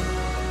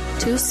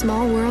 2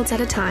 small worlds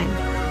at a time.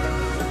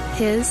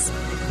 His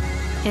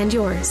and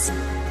yours.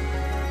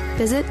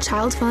 Visit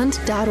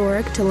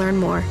childfund.org to learn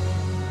more.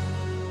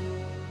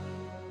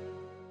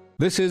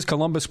 This is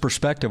Columbus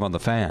Perspective on the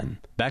Fan.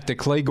 Back to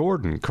Clay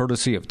Gordon,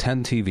 courtesy of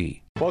 10 TV.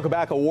 Welcome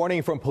back. A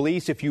warning from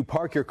police: if you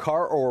park your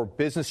car or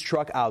business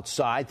truck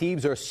outside,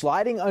 thieves are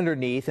sliding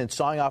underneath and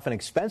sawing off an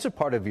expensive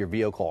part of your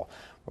vehicle.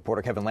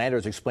 Reporter Kevin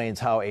Landers explains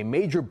how a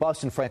major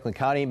bust in Franklin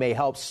County may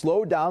help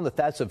slow down the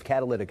thefts of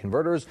catalytic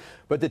converters.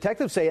 But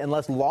detectives say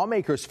unless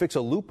lawmakers fix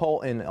a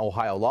loophole in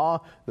Ohio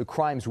law, the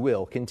crimes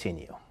will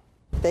continue.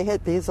 They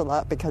hit these a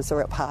lot because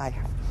they're up high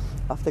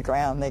off the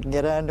ground. They can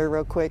get under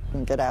real quick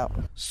and get out.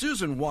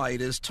 Susan White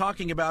is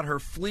talking about her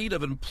fleet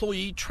of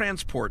employee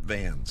transport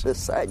vans.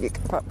 This side you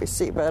can probably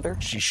see better.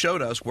 She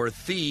showed us where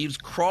thieves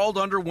crawled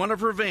under one of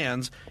her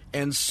vans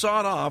and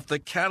sawed off the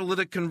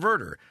catalytic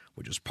converter,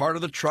 which is part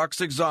of the truck's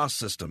exhaust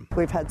system.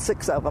 We've had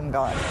 6 of them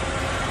gone.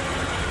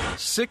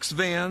 6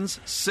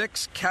 vans,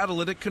 6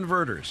 catalytic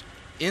converters.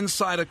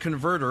 Inside a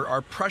converter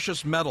are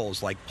precious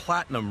metals like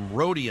platinum,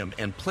 rhodium,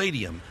 and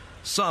palladium,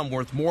 some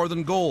worth more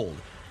than gold.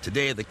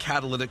 Today, the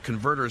catalytic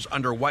converters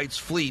under White's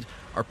fleet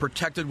are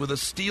protected with a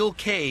steel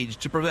cage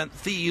to prevent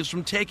thieves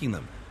from taking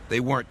them.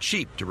 They weren't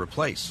cheap to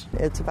replace.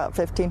 It's about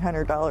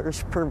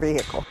 $1,500 per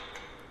vehicle.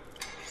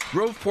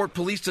 Groveport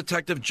Police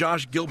Detective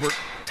Josh Gilbert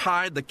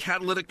tied the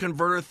catalytic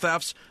converter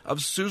thefts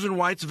of Susan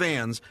White's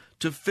vans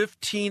to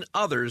 15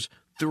 others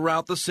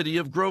throughout the city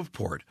of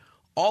Groveport.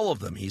 All of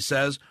them, he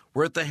says,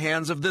 were at the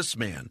hands of this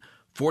man,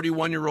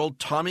 41-year-old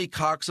Tommy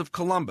Cox of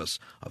Columbus,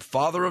 a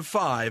father of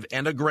 5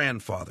 and a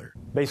grandfather.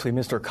 Basically,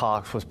 Mr.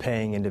 Cox was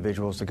paying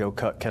individuals to go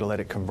cut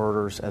catalytic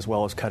converters as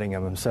well as cutting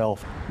them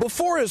himself.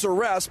 Before his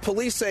arrest,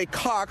 police say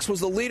Cox was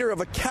the leader of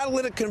a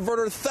catalytic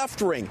converter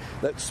theft ring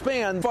that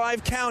spanned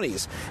 5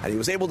 counties, and he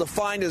was able to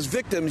find his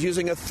victims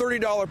using a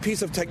 $30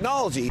 piece of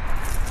technology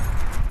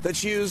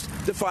that's used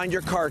to find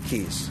your car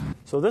keys.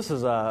 So this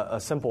is a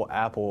simple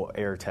Apple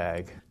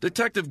AirTag.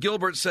 Detective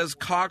Gilbert says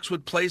Cox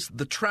would place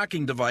the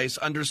tracking device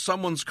under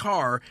someone's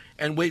car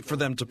and wait for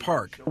them to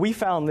park. We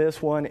found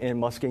this one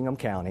in Muskingum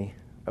County.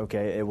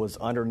 Okay, it was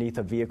underneath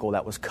a vehicle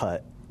that was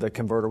cut. The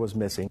converter was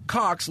missing.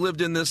 Cox lived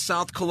in this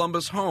South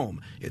Columbus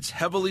home. It's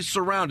heavily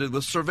surrounded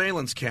with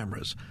surveillance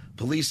cameras.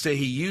 Police say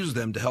he used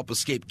them to help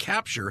escape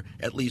capture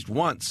at least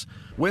once.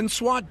 When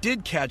SWAT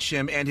did catch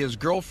him and his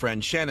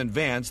girlfriend, Shannon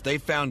Vance, they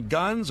found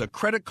guns, a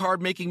credit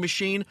card making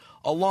machine,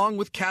 along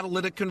with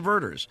catalytic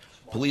converters.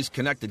 Police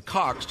connected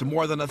Cox to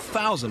more than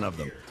 1,000 of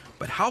them.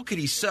 But how could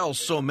he sell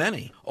so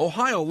many?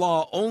 Ohio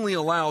law only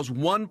allows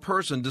one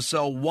person to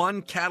sell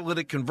 1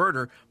 catalytic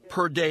converter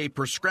per day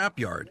per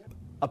scrapyard.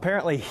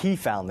 Apparently, he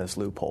found this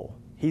loophole.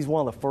 He's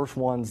one of the first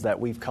ones that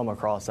we've come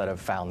across that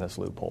have found this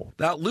loophole.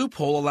 That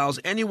loophole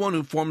allows anyone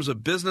who forms a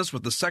business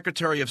with the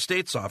Secretary of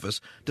State's office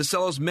to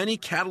sell as many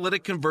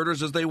catalytic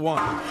converters as they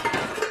want.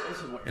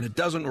 And it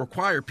doesn't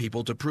require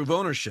people to prove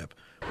ownership,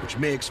 which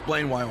may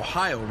explain why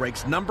Ohio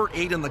ranks number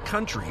 8 in the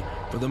country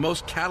for the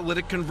most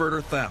catalytic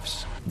converter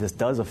thefts. This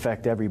does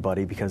affect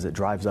everybody because it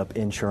drives up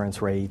insurance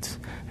rates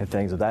and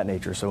things of that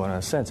nature. So in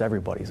a sense,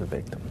 everybody's a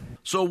victim.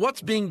 So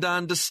what's being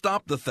done to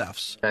stop the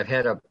thefts? I've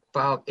had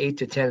about 8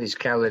 to 10 of these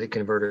catalytic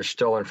converters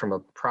stolen from a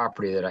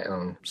property that I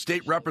own.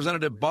 State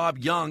Representative Bob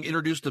Young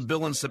introduced a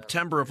bill in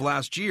September of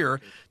last year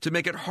to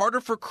make it harder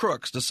for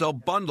crooks to sell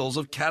bundles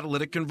of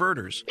catalytic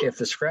converters. If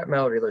the scrap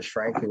metal dealers,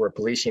 frankly, were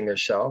policing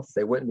themselves,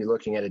 they wouldn't be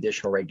looking at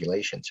additional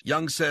regulations.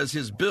 Young says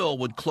his bill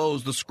would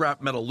close the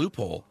scrap metal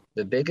loophole.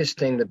 The biggest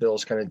thing the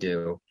bill's going to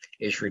do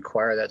is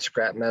require that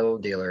scrap metal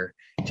dealer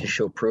to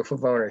show proof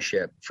of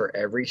ownership for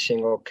every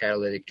single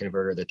catalytic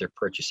converter that they're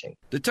purchasing.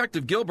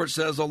 Detective Gilbert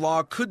says the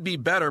law could be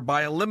better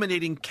by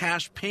eliminating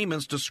cash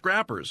payments to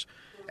scrappers.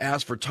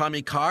 As for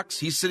Tommy Cox,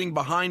 he's sitting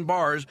behind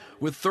bars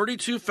with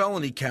 32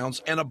 felony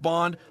counts and a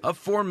bond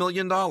of $4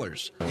 million.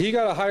 He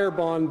got a higher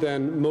bond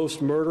than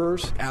most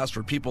murderers. As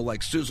for people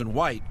like Susan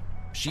White,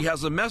 she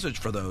has a message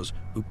for those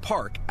who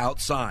park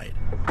outside.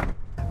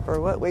 For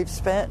what we've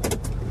spent,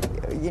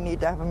 you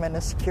need to have them in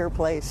a secure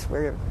place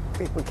where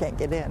people can't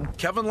get in.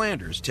 Kevin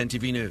Landers, 10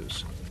 TV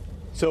News.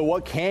 So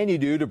what can you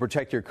do to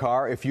protect your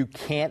car if you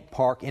can't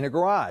park in a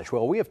garage?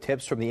 Well, we have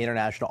tips from the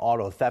International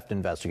Auto Theft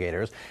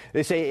Investigators.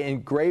 They say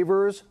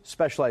engravers,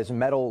 specialized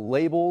metal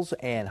labels,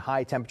 and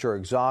high-temperature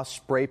exhaust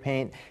spray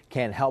paint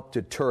can help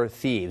deter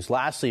thieves.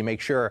 Lastly,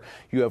 make sure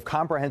you have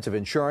comprehensive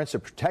insurance to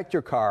protect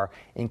your car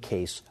in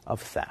case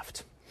of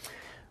theft.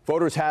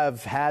 Voters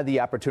have had the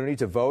opportunity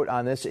to vote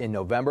on this in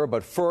November,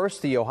 but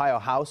first, the Ohio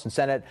House and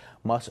Senate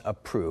must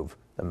approve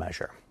the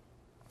measure.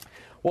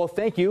 Well,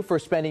 thank you for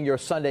spending your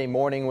Sunday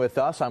morning with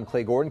us. I'm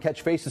Clay Gordon.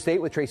 Catch Face the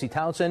State with Tracy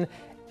Townsend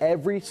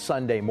every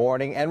Sunday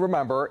morning. And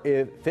remember,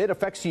 if it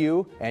affects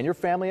you and your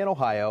family in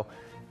Ohio,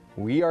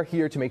 we are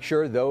here to make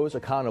sure those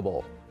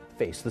accountable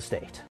face the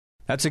state.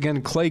 That's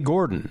again Clay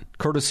Gordon,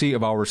 courtesy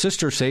of our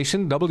sister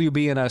station,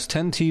 WBNS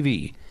 10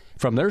 TV,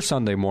 from their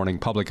Sunday morning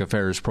public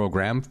affairs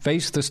program,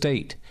 Face the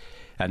State.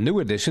 A new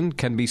edition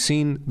can be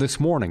seen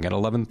this morning at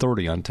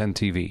 11:30 on 10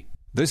 TV.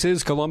 This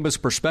is Columbus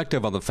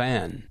Perspective on the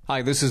Fan.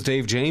 Hi, this is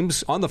Dave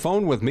James. On the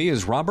phone with me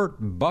is Robert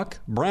Buck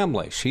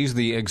Bramlish. He's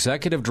the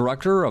Executive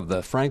Director of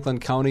the Franklin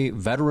County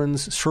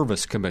Veterans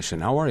Service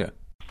Commission. How are you?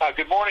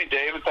 Good morning,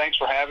 David. Thanks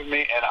for having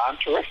me, and I'm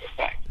terrific.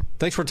 Thanks.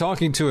 Thanks for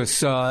talking to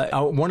us.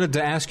 I wanted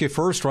to ask you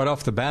first, right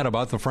off the bat,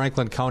 about the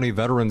Franklin County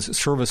Veterans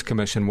Service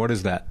Commission. What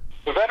is that?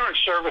 The Veterans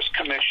Service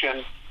Commission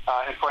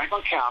in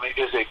Franklin County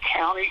is a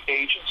county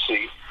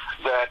agency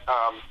that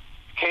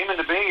came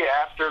into being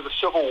after the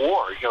Civil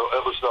War. You know,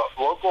 it was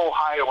the local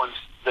Ohioans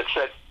that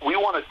said, we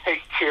want to take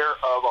care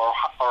of our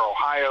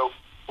Ohio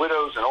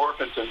widows and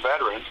orphans and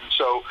veterans. And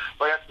so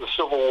right after the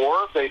Civil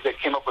War, they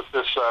came up with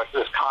this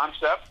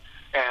concept,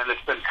 and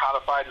it's been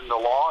codified in the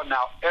law. And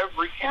now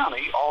every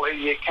county, all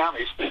 88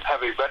 counties,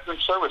 have a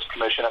Veterans Service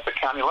Commission at the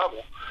county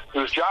level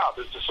whose job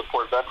is to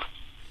support veterans.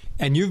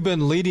 And you've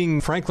been leading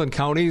Franklin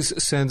counties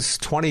since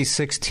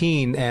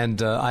 2016,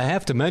 and I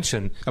have to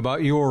mention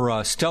about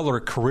your stellar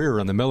career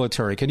in the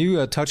military. Can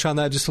you touch on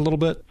that just a little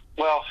bit?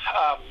 Well,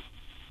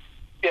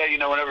 yeah, you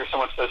know, whenever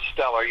someone says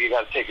stellar, you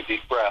got to take a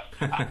deep breath.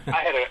 I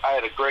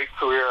had a great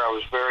career. I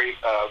was very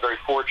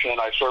fortunate.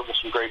 I served with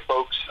some great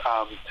folks.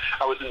 I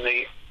was in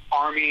the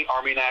Army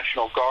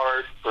National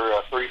Guard for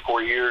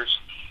 34 years.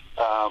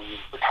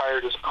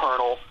 Retired as a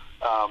colonel.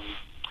 I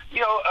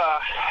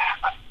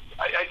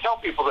tell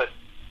people that,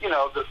 you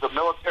know, the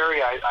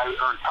military, I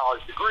earned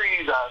college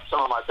degrees,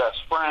 some of my best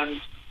friends,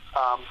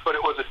 but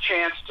it was a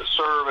chance to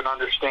serve and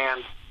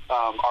understand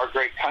our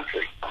great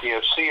country. You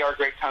know, see our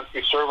great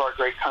country, serve our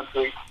great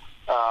country.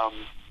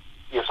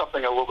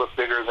 Something a little bit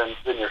bigger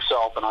than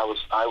yourself. And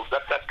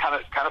that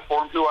kind of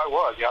formed who I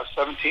was. Yeah, I was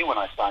 17 when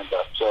I signed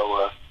up.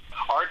 So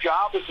our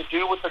job is to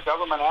do what the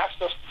government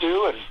asks us to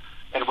do,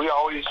 and we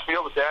always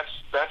feel that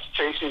that's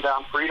chasing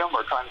down freedom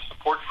or trying to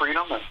support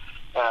freedom and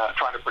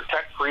trying to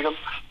protect freedom.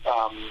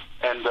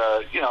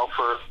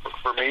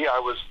 For me, I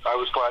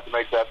was glad to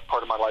make that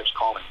part of my life's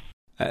calling.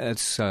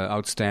 That's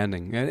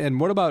outstanding. And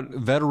what about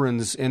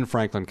veterans in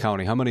Franklin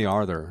County? How many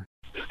are there?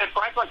 In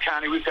Franklin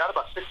County, we've got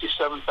about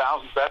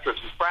 67,000 veterans.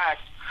 In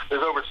fact,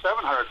 there's over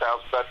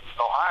 700,000 veterans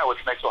in Ohio,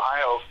 which makes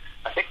Ohio,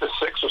 I think, the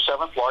 6th or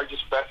 7th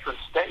largest veteran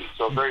state,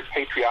 so a very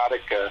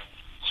patriotic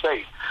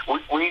state.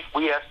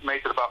 We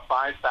estimate that about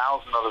 5,000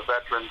 of the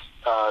veterans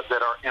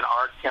that are in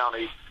our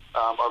county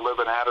are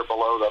living at or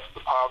below the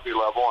poverty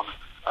level, and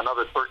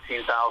another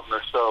 13,000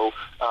 or so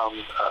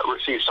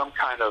receive some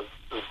kind of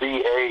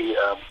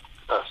VA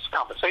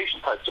compensation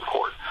type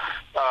support.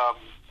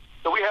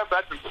 So we have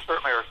veterans that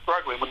certainly are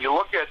struggling. When you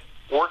look at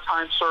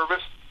wartime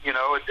service, you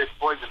know, it's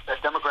a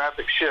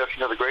demographic shift.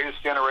 You know, the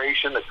greatest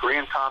generation, the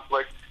Korean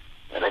conflict,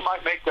 and they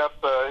might make up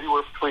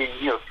anywhere between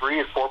 3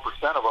 and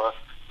 4% of our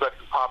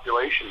veteran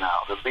population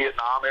now. The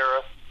Vietnam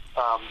era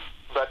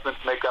veterans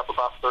make up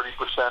about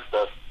 30%.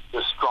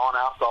 This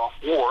drawn-out Gulf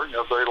War,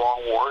 very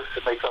long war,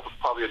 it makes up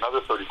probably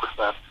another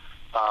 30%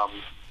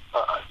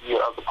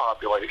 of the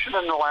population.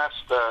 And the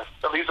last,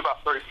 at least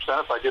about 30%,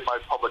 if I did my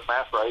public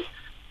math right.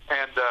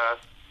 And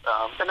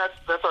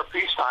that's our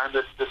peacetime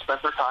that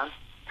spent their time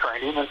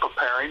training and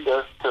preparing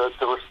to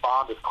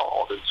respond if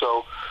called. And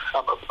so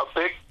a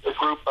big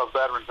group of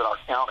veterans in our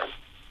county.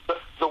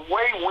 The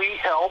way we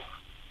help,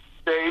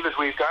 Dave, is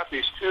we've got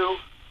these two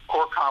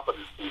core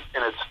competencies,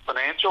 and it's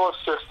financial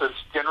assistance,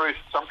 generally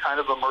some kind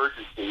of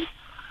emergency,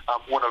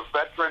 when a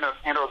veteran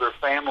and or their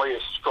family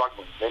is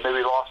struggling. They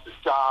maybe lost a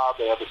job,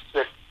 they have a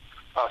sick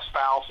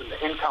spouse and the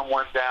income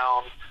went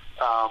down,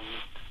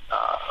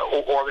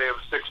 or they have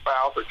a sick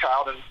spouse or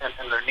child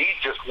and their need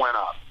just went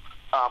up.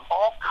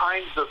 All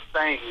kinds of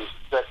things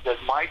that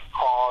might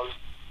cause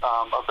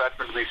a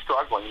veteran to be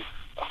struggling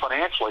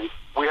financially.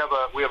 We have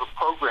a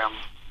program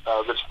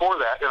that's for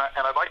that,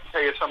 and I'd like to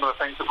tell you some of the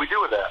things that we do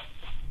with that.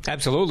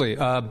 Absolutely.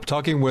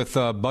 Talking with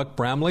Buck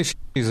Bramlish,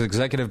 he's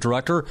Executive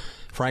Director,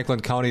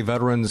 Franklin County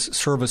Veterans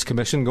Service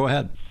Commission. Go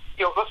ahead.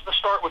 Let's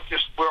start with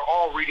just, we're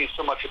all reading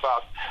so much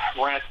about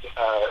rent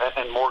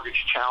and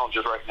mortgage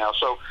challenges right now.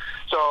 So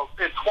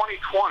in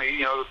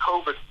 2020, the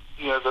COVID,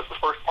 the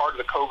first part of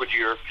the COVID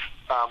year,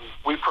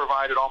 we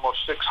provided almost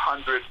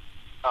 600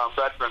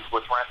 veterans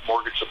with rent and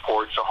mortgage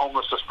support, so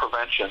homelessness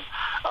prevention.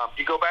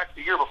 You go back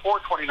the year before,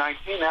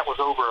 2019, that was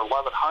over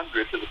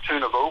 1,100 to the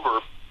tune of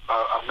over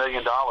 $1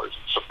 million in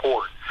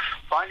support.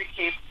 Trying to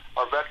keep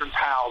our veterans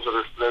housed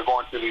that are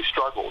going through these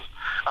struggles.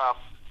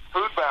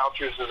 Food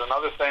vouchers is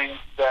another thing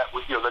that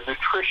the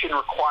nutrition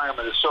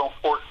requirement is so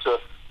important to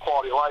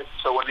quality of life.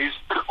 So when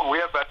we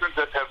have veterans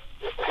that have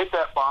hit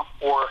that bump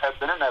or have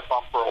been in that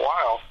bump for a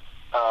while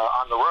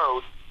on the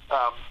road,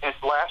 and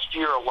last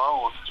year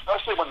alone,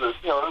 especially when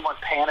everyone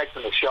panicked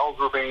and the shelves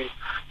were being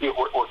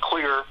were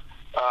clear,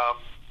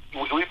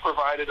 we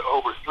provided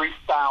over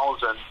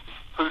 3,000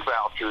 food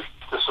vouchers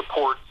to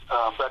support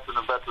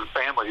veteran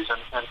families,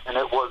 and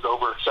it was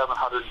over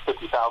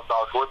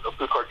 $750,000 worth of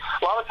food cards.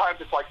 A lot of times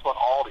it's like to an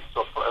Aldi,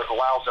 so it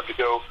allows them to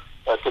go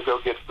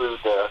get food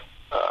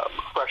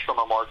fresh from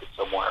a market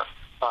somewhere.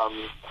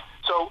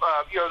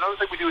 Another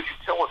thing we do is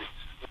utilities.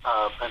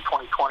 In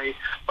 2020,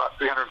 about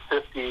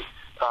 350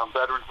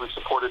 veterans we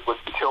supported with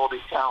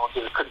utility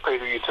challenges that couldn't pay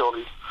their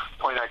utilities.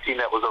 2019,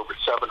 that was over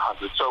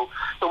 700. So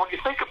when you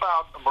think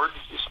about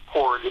emergency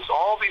support, it's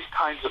all these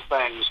kinds of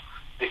things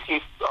to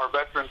keep our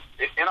veterans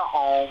in a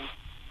home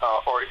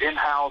or in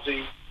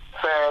housing,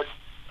 fed,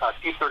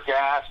 keep their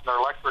gas and their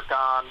electric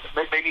on,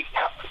 maybe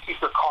keep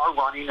their car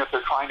running if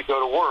they're trying to go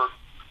to work,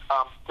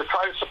 to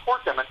try to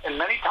support them. And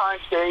many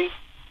times, Dave,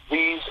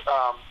 these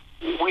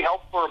we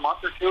help for a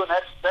month or two, and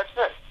that's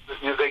it.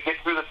 They get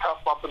through the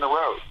tough bump in the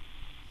road.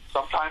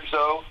 Sometimes,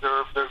 though,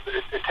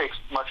 it takes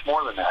much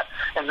more than that.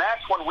 And that's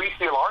when we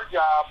feel our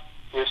job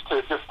is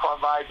to just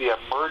provide the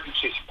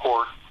emergency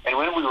support, and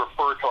when we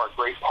refer to our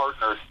great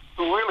partners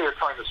who really are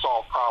trying to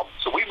solve problems.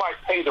 So we might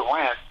pay the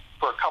rent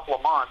for a couple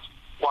of months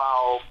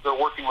while they're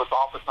working with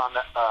Office on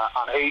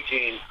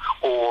Aging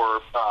or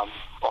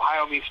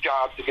Ohio Meets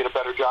Jobs to get a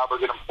better job or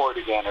get employed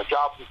again, or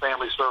Jobs and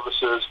Family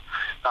Services.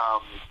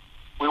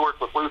 We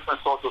work with Lutheran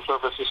Social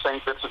Services,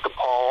 St. Vincent de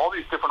Paul, all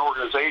these different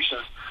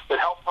organizations that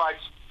help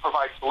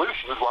provide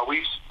solutions while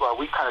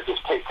we kind of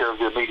just take care of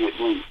the immediate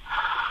need.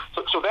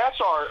 So that's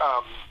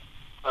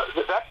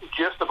that's the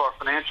gist of our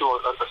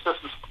financial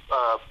assistance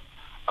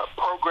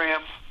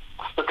program.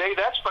 Today,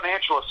 that's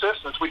financial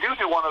assistance. We do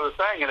one other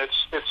thing, and it's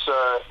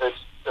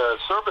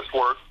service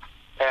work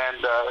and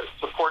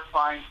support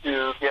trying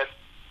to get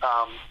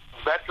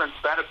veterans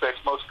benefits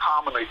most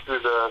commonly through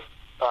the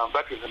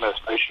Veterans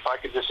Administration. If I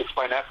could just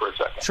explain that for a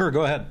second. Sure,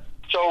 go ahead.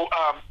 So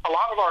a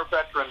lot of our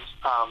veterans,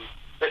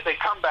 they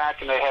come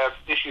back and they have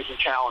issues and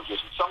challenges.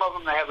 And some of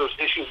them, they have those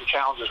issues and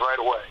challenges right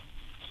away.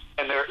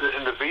 And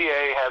the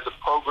VA has a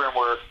program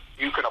where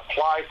you can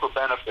apply for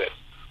benefits.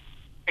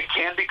 It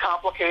can be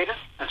complicated,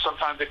 and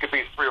sometimes it could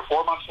be 3 or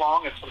 4 months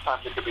long, and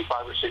sometimes it could be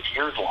 5 or 6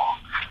 years long.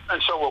 And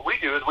so what we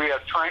do is we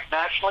have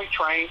nationally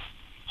trained,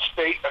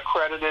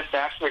 state-accredited,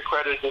 nationally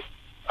accredited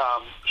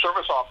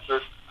service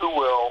officers who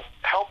will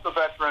help the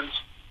veterans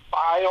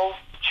file,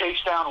 chase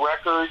down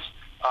records,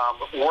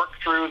 work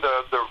through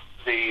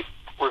the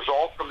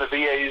result from the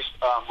VA's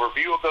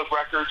review of those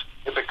records.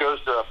 If it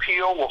goes to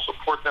appeal, we'll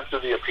support them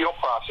through the appeal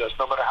process,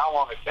 no matter how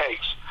long it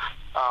takes,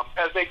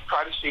 as they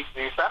try to seek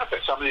these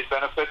benefits. Some of these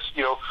benefits,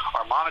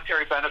 are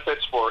monetary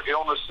benefits for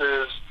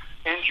illnesses,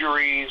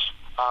 injuries.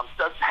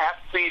 Doesn't have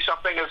to be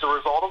something as a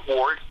result of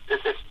war.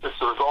 It's the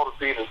result of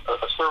being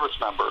a service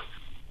member.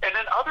 And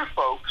then other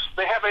folks,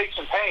 they have aches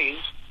and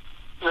pains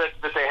that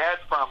they had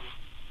from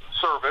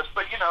service,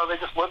 but they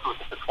just lived with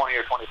it for 20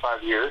 or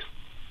 25 years.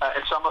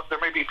 And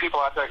there may be people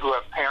out there who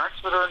have parents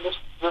that are in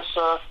this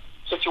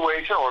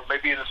situation, or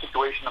maybe in a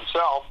situation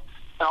themselves,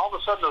 and all of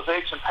a sudden those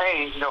aches and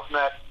pains,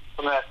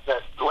 from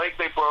that leg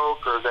they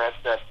broke or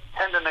that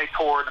tendon they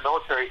tore in the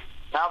military,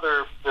 now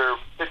they're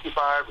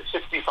 55 or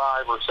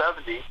 65 or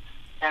 70,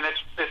 and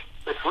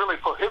it's really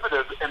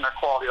prohibitive in their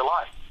quality of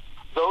life.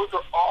 Those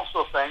are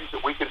also things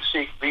that we can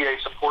seek VA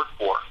support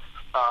for.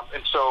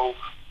 And so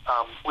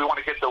we want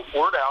to get the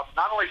word out,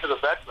 not only to the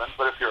veteran,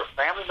 but if you're a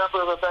family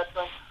member of a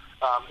veteran,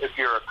 if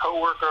you're a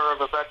coworker of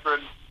a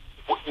veteran,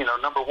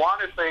 number one,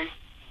 if they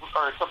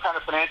are in some kind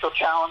of financial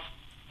challenge,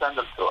 send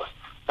them to us.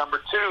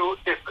 Number two,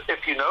 if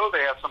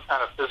they have some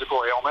kind of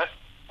physical ailment,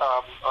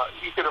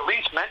 you could at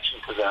least mention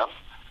to them,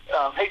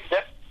 hey,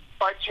 that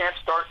by chance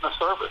start in the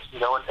service,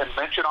 and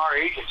mention our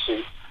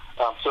agency,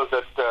 so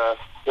that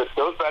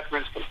those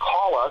veterans can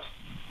call us.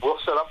 We'll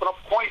set up an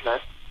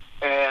appointment,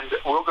 and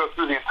we'll go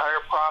through the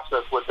entire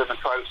process with them and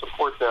try to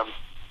support them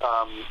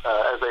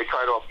as they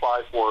try to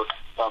apply for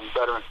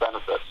veterans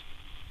benefits.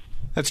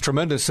 That's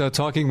tremendous.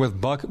 Talking with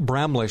Buck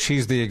Bramlish.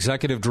 He's the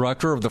executive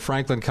director of the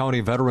Franklin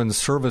County Veterans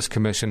Service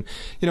Commission.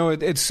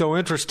 It's so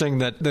interesting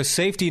that the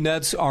safety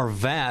nets are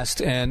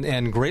vast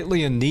and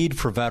greatly in need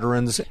for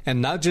veterans,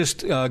 and not just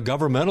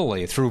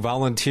governmentally, through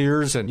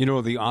volunteers. And,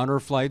 the honor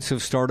flights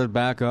have started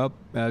back up.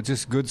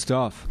 Just good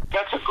stuff.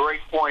 That's a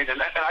great point. And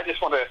I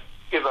just want to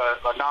give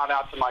a nod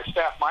out to my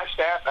staff. My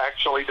staff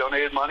actually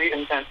donated money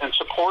and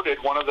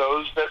supported one of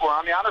those that were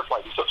on the honor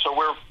flight. So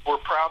we're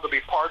proud to be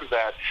part of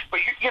that. But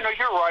you're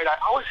right. I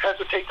always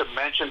hesitate to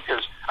mention,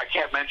 because I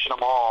can't mention them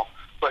all,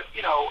 But,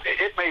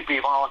 it may be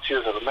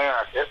Volunteers of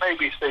America. It may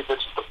be St.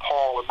 Vincent de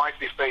Paul. It might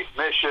be Faith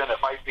Mission. It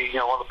might be,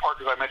 one of the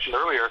partners I mentioned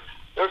earlier.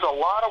 There's a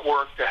lot of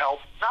work to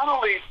help not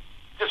only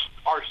just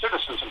our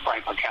citizens in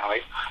Franklin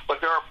County,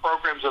 but there are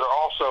programs that are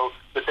also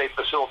that they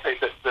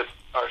facilitate that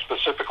are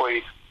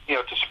specifically,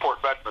 to support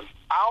veterans.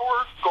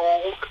 Our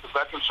goal at the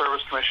Veterans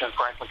Service Commission in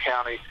Franklin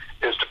County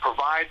is to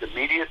provide the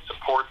immediate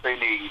support they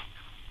need.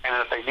 And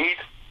if they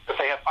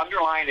have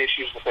underlying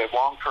issues, if they have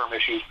long-term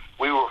issues,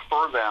 we will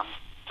refer them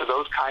to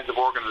those kinds of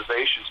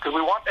organizations, because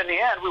in the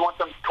end, we want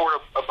them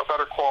toward a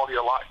better quality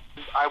of life.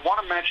 I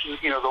want to mention,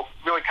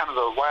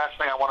 the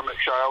last thing I want to make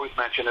sure I always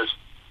mention is,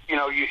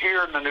 you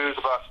hear in the news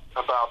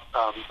about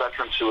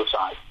veteran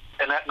suicide,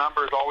 and that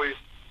number has always,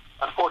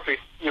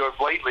 unfortunately,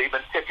 lately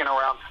been ticking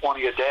around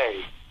 20 a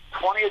day.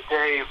 20 a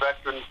day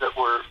veterans that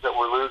we're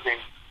losing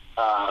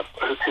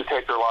who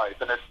take their life,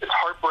 and it's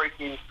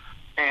heartbreaking.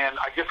 And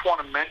I just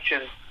want to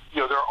mention,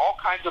 there are all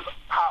kinds of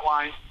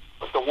hotlines.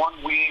 But the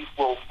one we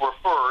will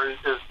refer is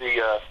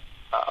the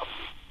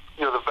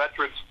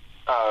Veterans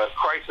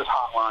Crisis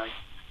Hotline,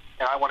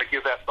 and I want to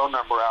give that phone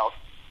number out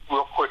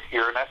real quick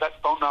here. And that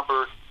phone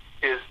number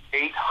is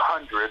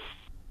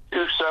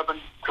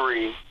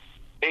 800-273-8255,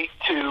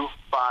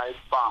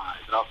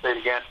 and I'll say it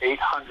again,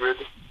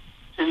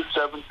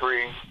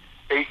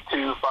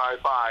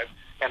 800-273-8255,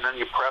 and then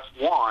you press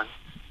 1,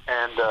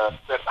 and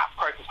that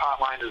crisis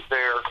hotline is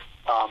there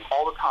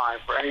all the time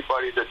for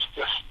anybody that's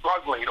just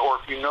struggling, or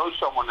if you know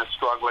someone that's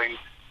struggling,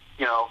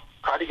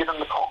 try to get them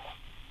the call,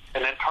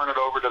 and then turn it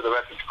over to the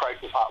Veterans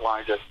Crisis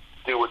Hotline to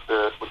do what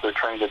they're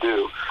trained to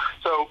do.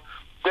 So,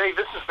 Dave,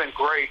 this has been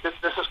great. This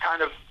is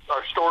kind of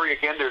our story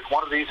again. There's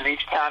one of these in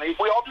each county.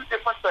 We all do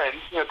different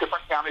things,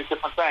 different counties,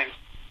 different things,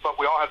 but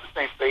we all have the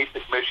same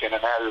basic mission,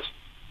 and that is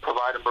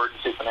provide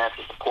emergency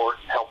financial support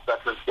and help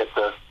veterans get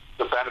the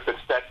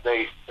benefits that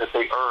they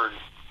earn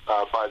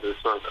by their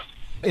service.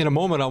 In a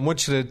moment, I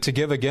want you to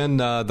give again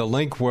the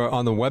link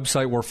on the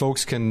website where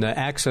folks can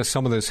access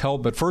some of this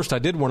help. But first, I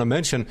did want to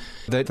mention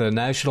that the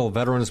National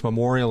Veterans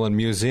Memorial and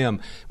Museum,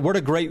 what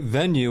a great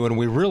venue, and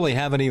we really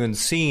haven't even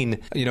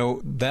seen,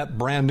 that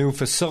brand new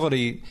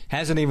facility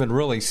hasn't even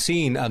really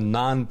seen a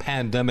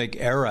non-pandemic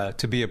era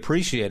to be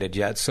appreciated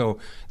yet. So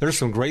there's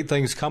some great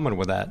things coming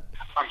with that.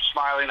 I'm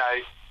smiling.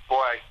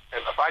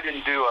 If I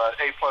didn't do an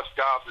A-plus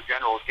job, the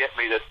general would get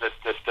me that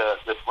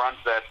runs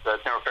that,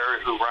 General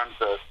Ferry, who runs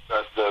the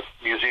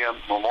museum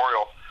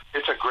memorial.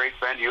 It's a great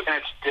venue, and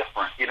it's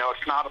different.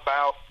 It's not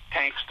about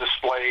tanks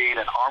displayed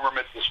and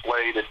armament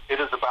displayed. It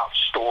is about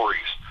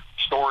stories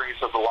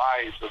of the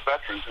lives of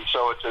veterans, and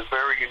so it's a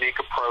very unique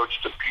approach.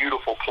 It's a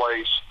beautiful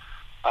place,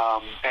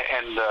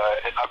 and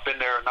I've been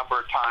there a number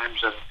of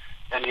times,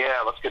 and yeah,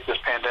 let's get this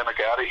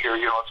pandemic out of here.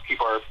 Let's keep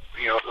our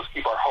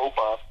hope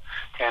up.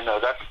 And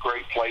that's a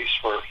great place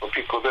for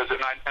people to visit,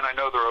 and I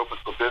know they're open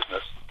for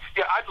business.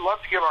 Yeah, I'd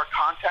love to give our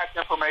contact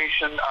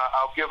information.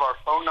 I'll give our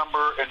phone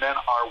number and then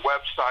our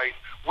website.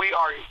 We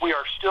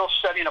are still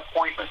setting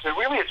appointments, and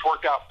really it's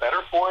worked out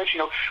better for us.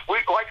 We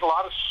like a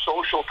lot of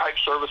social type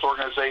service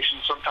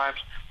organizations.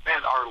 Sometimes,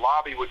 our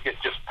lobby would get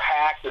just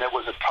packed, and it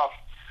was a tough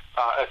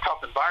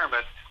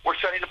environment. We're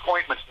setting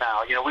appointments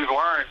now. We've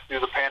learned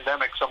through the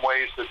pandemic some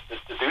ways to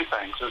do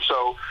things, and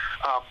so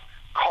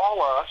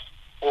call us.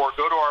 Or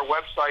go to our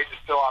website and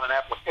fill out an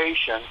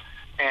application,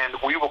 and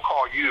we will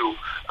call you.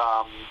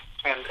 I'll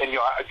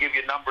give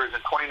you numbers.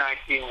 In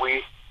 2019,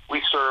 we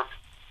served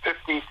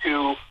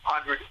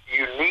 5,200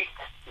 unique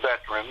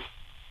veterans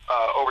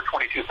over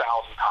 22,000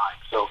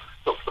 times. So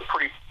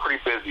pretty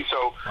busy.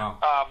 So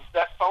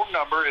that phone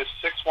number is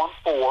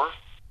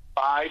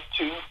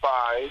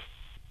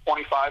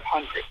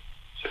 614-525-2500.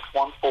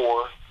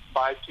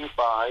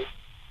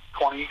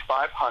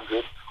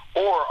 614-525-2500.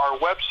 Or our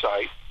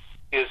website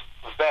is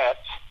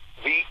VETS,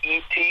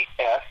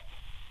 VETS,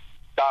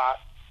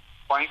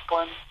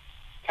 Franklin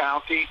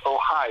County,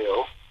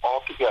 Ohio,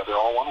 all together,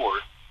 all one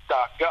word,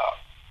 .gov.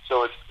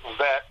 So it's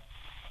VETS,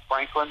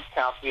 Franklin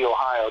County,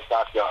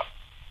 Ohio.gov.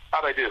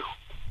 How'd I do?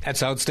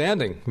 That's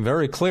outstanding.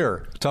 Very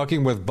clear.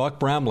 Talking with Buck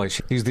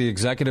Bramlage. He's the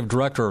Executive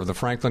Director of the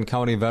Franklin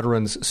County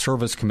Veterans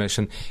Service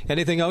Commission.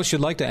 Anything else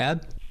you'd like to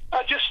add?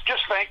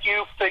 Just thank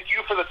you. Thank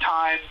you for the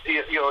time.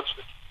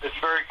 It's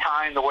very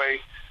kind the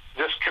way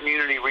this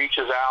community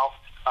reaches out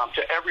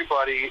to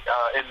everybody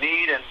in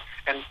need,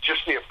 and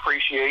just the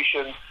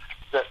appreciation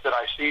that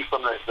I see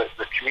from the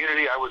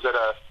community. I was at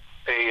a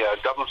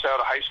Dublin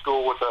South High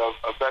School with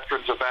a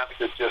veterans event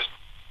that just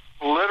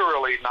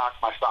literally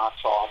knocked my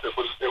socks off. It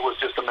was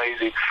just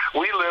amazing.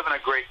 We live in a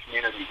great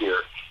community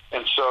here,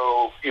 and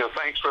so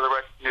thanks for the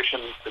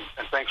recognition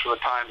and thanks for the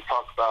time to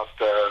talk about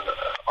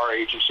our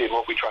agency and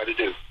what we try to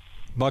do.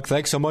 Buck,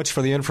 thanks so much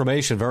for the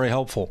information. Very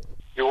helpful.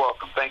 You're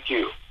welcome. Thank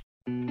you.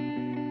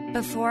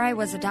 Before I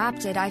was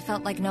adopted, I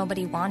felt like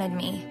nobody wanted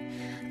me.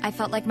 I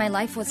felt like my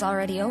life was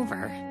already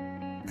over.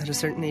 At a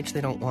certain age,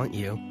 they don't want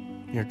you.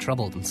 You're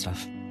troubled and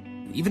stuff.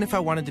 Even if I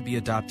wanted to be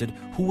adopted,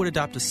 who would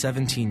adopt a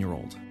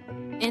 17-year-old?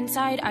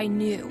 Inside, I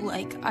knew,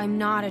 I'm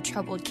not a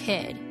troubled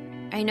kid.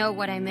 I know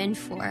what I'm in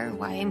for,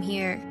 why I'm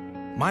here.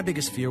 My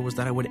biggest fear was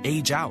that I would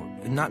age out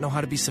and not know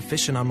how to be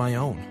sufficient on my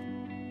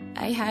own.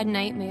 I had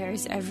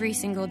nightmares every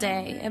single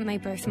day at my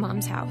birth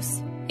mom's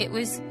house. It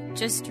was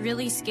just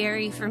really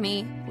scary for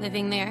me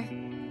living there.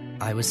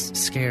 I was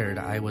scared,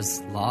 I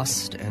was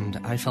lost, and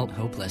I felt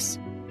hopeless.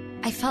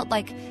 I felt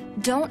like,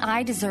 don't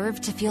I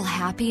deserve to feel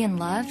happy and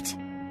loved?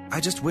 I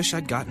just wish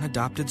I'd gotten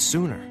adopted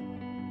sooner.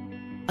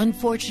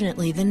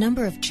 Unfortunately, the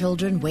number of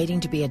children waiting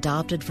to be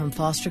adopted from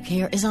foster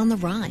care is on the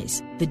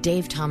rise. The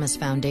Dave Thomas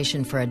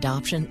Foundation for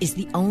Adoption is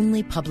the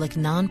only public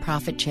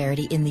nonprofit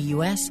charity in the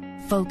U.S.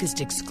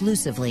 focused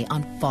exclusively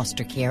on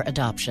foster care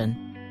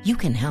adoption. You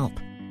can help.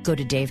 Go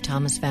to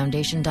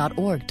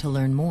davethomasfoundation.org to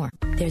learn more.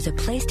 There's a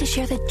place to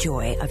share the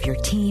joy of your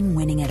team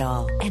winning it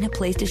all, and a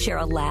place to share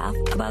a laugh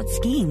about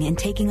skiing and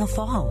taking a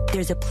fall.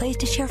 There's a place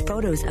to share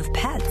photos of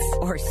pets,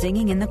 or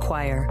singing in the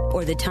choir,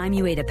 or the time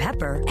you ate a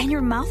pepper and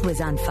your mouth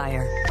was on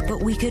fire.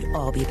 But we could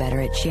all be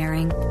better at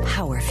sharing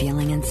how we're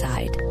feeling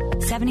inside.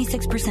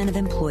 76% of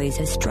employees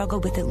have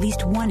struggled with at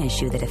least one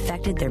issue that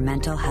affected their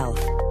mental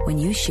health. When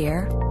you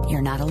share,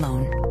 you're not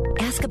alone.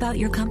 Ask about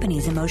your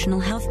company's emotional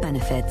health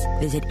benefits.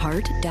 Visit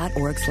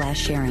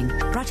heart.org/sharing.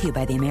 Brought to you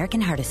by the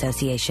American Heart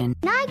Association.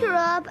 When I grow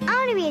up, I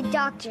want to be a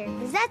doctor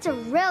because that's a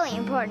really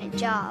important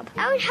job.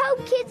 I would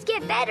hope kids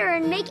get better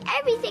and make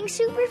everything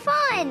super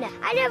fun.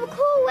 I'd have a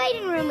cool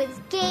waiting room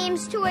with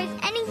games, toys,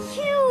 and a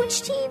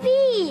huge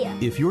TV.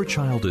 If your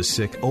child is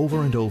sick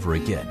over and over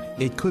again,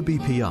 it could be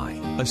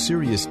PI, a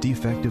serious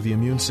defect of the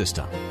immune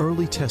system.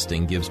 Early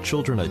testing gives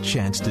children a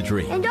chance to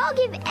dream. And I'll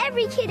give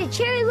every kid a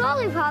cherry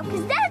lollipop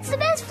because that's the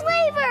best flavor.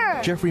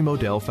 Jeffrey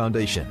Modell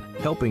Foundation,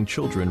 helping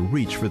children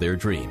reach for their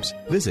dreams.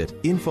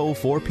 Visit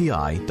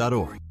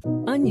info4pi.org.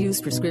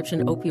 Unused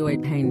prescription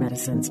opioid pain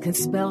medicines can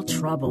spell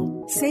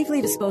trouble. Safely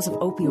dispose of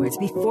opioids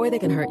before they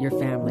can hurt your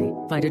family.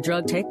 Find a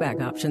drug take-back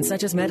option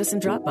such as medicine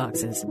drop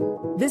boxes.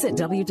 Visit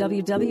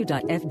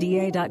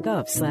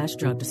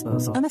www.fda.gov/drug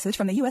disposal. A message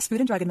from the U.S.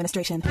 Food and Drug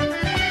Administration.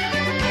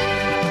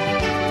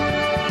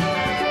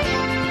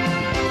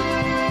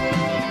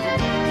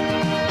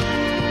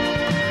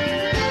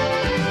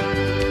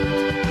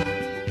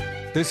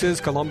 This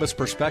is Columbus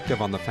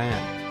Perspective on the Fan.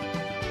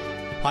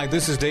 Hi,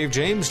 this is Dave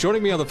James.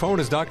 Joining me on the phone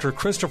is Dr.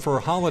 Christopher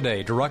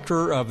Holliday,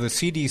 Director of the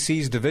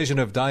CDC's Division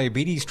of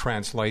Diabetes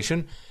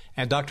Translation,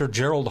 and Dr.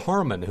 Gerald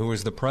Harmon, who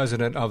is the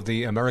President of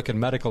the American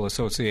Medical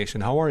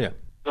Association. How are you?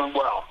 Doing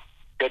well.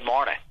 Good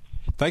morning.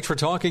 Thanks for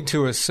talking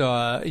to us.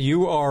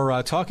 You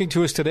are talking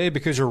to us today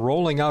because you're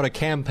rolling out a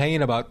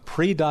campaign about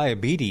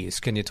prediabetes.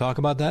 Can you talk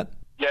about that?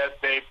 Yes,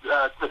 Dave.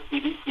 The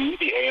CDC,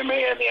 the AMA,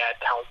 and the Ad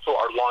Council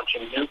are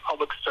launching new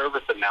public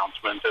service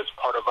announcements as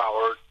part of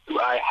our Do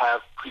I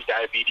Have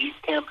Prediabetes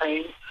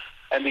campaign.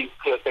 And these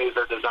PSAs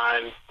are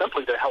designed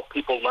simply to help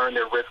people learn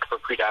their risk for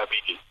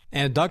prediabetes.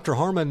 And Dr.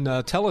 Harmon,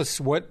 tell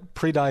us what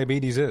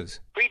prediabetes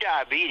is.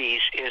 Prediabetes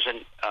is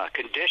a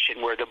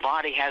condition where the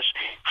body has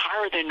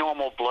higher than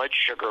normal blood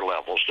sugar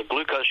levels. The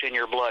glucose in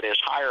your blood is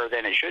higher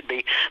than it should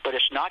be, but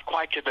it's not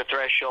quite to the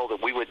threshold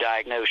that we would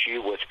diagnose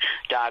you with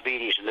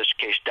diabetes, in this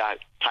case type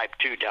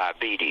 2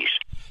 diabetes.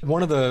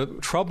 One of the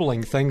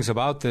troubling things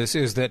about this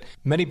is that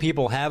many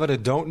people have it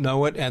and don't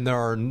know it, and there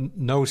are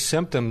no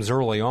symptoms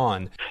early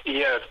on.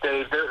 Yes,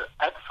 there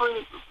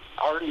actually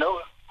are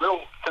no real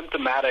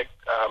symptomatic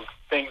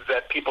things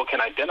that people can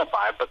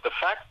identify, but the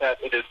fact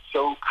that it is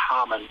so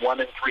common,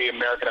 1 in 3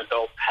 American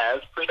adults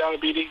has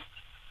prediabetes,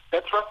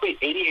 that's roughly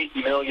 88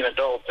 million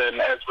adults, and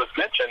as was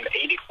mentioned,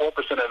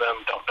 84% of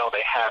them don't know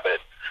they have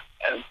it.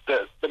 And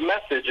the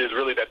message is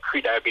really that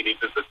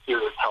prediabetes is a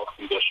serious health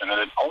condition,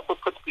 and it also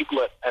puts people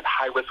at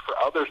high risk for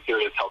other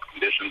serious health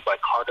conditions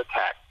like heart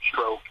attack,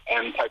 stroke,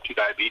 and type 2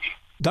 diabetes.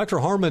 Dr.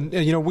 Harmon,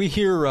 we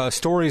hear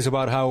stories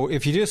about how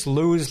if you just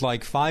lose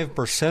like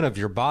 5% of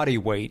your body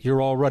weight,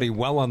 you're already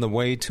well on the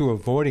way to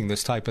avoiding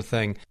this type of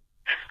thing.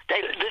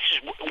 David, this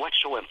is what's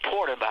so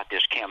important about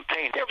this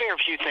campaign. There are very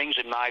few things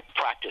in my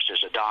practice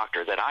as a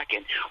doctor that I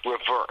can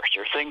reverse.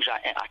 There are things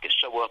I can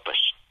sew up a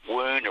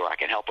wound, or I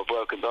can help a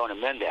broken bone and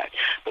mend that.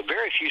 But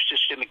very few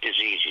systemic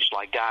diseases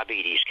like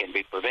diabetes can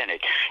be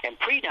prevented, and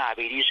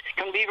prediabetes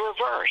can be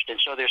reversed. And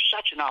so there's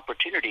such an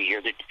opportunity here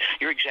that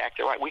you're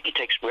exactly right. We can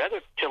take some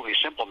relatively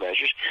simple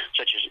measures,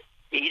 such as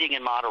eating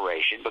in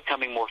moderation,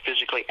 becoming more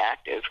physically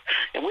active,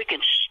 and we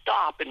can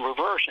stop and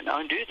reverse and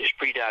undo this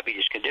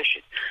prediabetes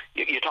condition.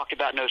 You talked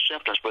about no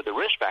symptoms, but the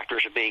risk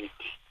factors are being a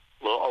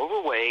little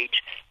overweight,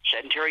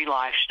 sedentary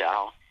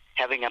lifestyle,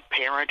 having a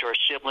parent or a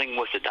sibling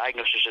with the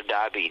diagnosis of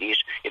diabetes,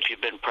 if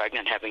you've been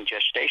pregnant, having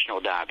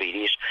gestational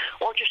diabetes,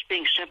 or just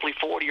being simply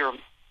 40 or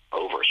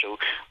over. So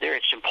there,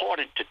 it's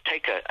important to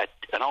take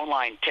an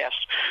online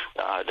test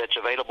that's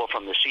available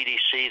from the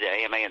CDC, the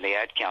AMA, and the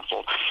Ad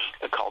Council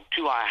called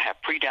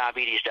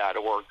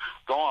doihaveprediabetes.org.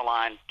 Go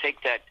online,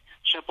 take that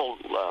simple,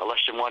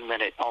 less than 1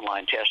 minute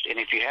online test, and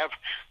if you have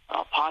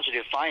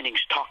positive findings,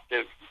 talk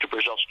the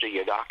results to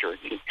your doctor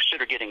and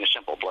consider getting a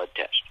simple blood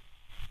test.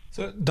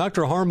 So,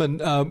 Dr.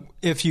 Harmon,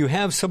 if you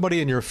have somebody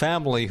in your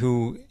family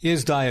who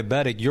is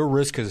diabetic, your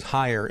risk is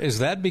higher. Is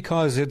that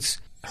because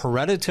it's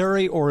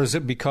hereditary, or is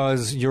it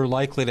because you're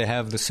likely to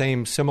have the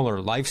same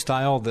similar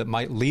lifestyle that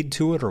might lead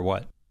to it, or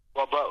what?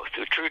 Well, both.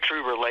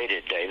 True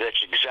related, Dave.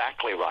 That's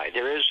exactly right.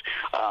 There is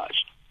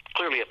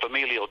clearly a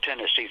familial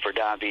tendency for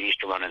diabetes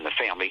to run in the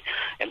family,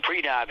 and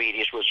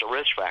prediabetes was the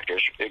risk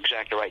factors.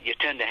 Exactly right. You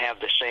tend to have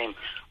the same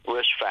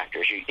risk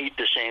factors. You eat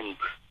the same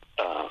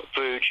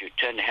foods, you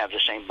tend to have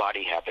the same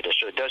body habitus,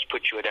 so it does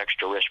put you at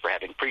extra risk for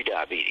having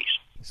prediabetes.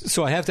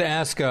 So I have to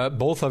ask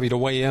both of you to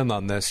weigh in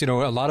on this. You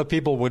know, a lot of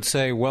people would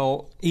say,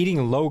 well,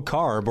 eating low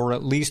carb or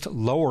at least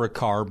lower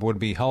carb would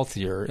be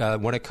healthier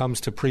when it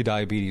comes to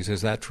prediabetes.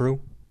 Is that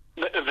true?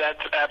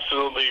 That's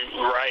absolutely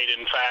right.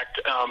 In fact,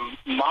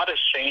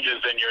 modest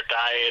changes in your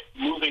diet,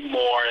 moving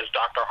more, as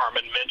Dr.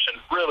 Harmon mentioned,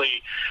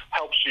 really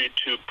helps you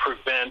to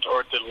prevent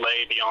or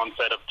delay the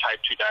onset of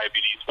type 2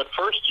 diabetes. But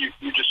first, you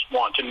just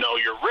want to know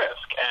your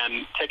risk.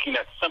 And taking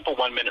that simple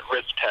 1-minute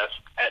risk test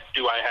at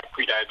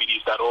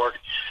doihaveprediabetes.org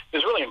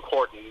is really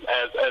important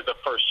as a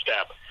first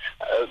step.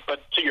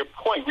 But to your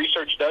point,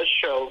 research does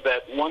show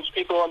that once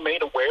people are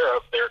made aware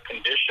of their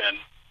condition,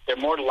 they're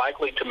more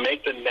likely to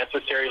make the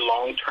necessary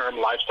long-term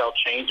lifestyle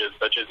changes,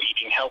 such as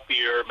eating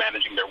healthier,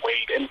 managing their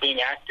weight, and being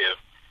active.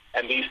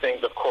 And these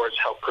things, of course,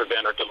 help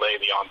prevent or delay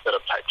the onset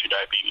of type 2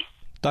 diabetes.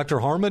 Dr.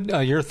 Harmon,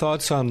 your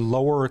thoughts on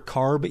lower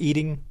carb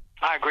eating?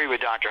 I agree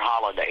with Dr.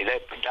 Holliday.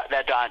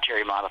 That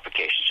dietary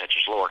modification, such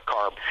as lower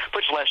carb,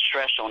 puts less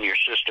stress on your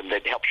system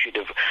that helps you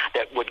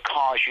that would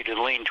cause you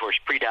to lean towards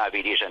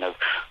prediabetes and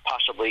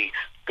possibly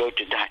go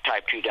to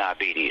type 2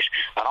 diabetes.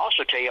 I'd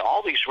also tell you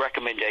all these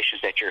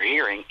recommendations that you're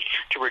hearing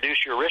to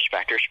reduce your risk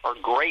factors are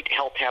great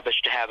health habits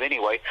to have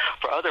anyway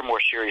for other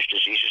more serious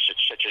diseases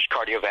such as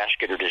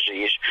cardiovascular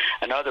disease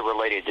and other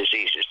related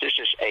diseases. This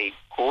is a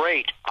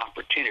great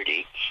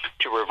opportunity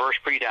to reverse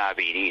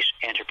prediabetes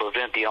and to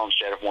prevent the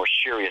onset of more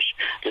serious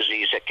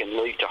disease that can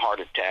lead to heart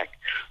attack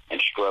and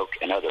stroke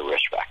and other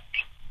risk factors.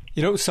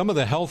 You know, some of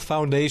the health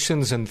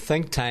foundations and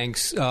think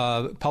tanks,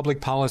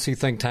 public policy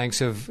think tanks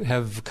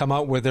have come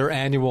out with their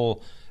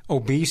annual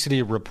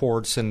obesity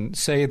reports and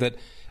say that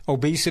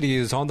obesity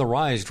is on the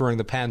rise during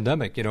the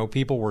pandemic. You know,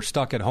 people were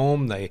stuck at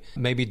home. They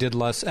maybe did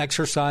less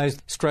exercise,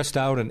 stressed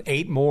out, and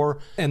ate more.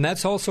 And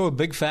that's also a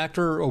big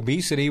factor,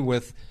 obesity,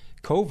 with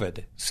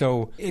COVID.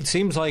 So it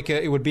seems like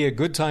it would be a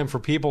good time for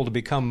people to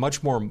become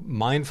much more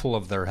mindful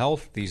of their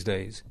health these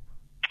days.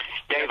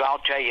 Dave, I'll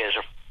tell you, as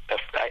a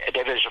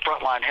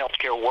frontline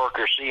healthcare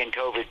worker seeing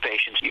COVID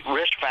patients,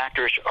 risk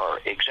factors are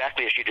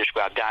exactly as you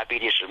described.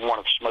 Diabetes is one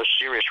of the most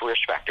serious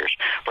risk factors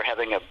for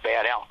having a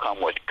bad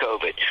outcome with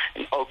COVID.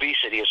 And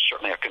obesity is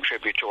certainly a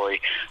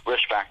contributory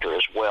risk factor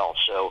as well.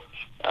 So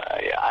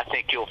I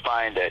think you'll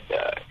find that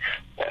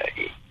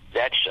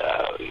that's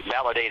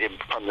validated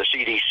from the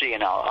CDC,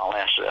 and I'll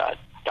ask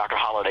Dr.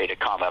 Holliday to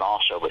comment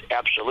also. But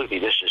absolutely,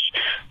 this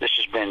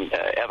has been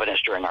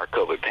evidenced during our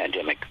COVID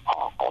pandemic,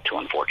 all too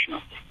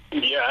unfortunate.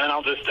 Yeah, and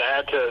I'll just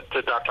add to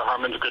Dr.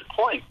 Harmon's good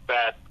point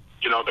that,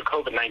 you know, the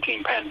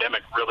COVID-19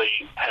 pandemic really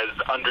has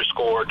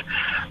underscored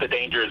the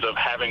dangers of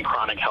having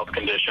chronic health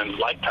conditions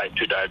like type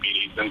 2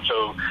 diabetes. And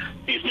so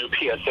these new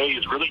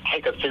PSAs really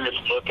take a serious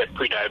look at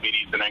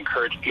prediabetes and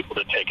encourage people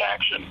to take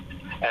action.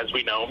 As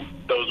we know,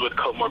 those with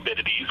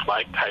comorbidities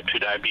like type 2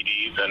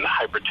 diabetes and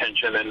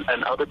hypertension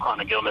and other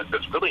chronic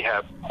illnesses really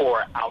have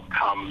poor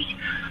outcomes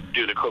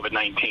due to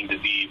COVID-19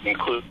 disease,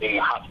 including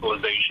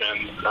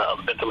hospitalization,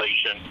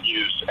 ventilation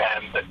use,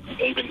 and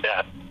even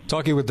death.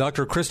 Talking with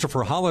Dr.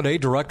 Christopher Holliday,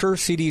 Director,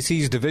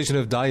 CDC's Division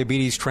of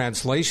Diabetes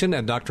Translation,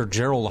 and Dr.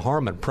 Gerald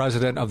Harmon,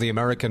 President of the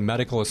American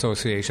Medical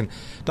Association.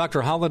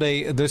 Dr.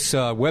 Holliday, this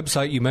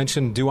website you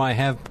mentioned,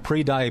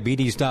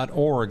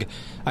 doihaveprediabetes.org,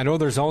 I know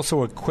there's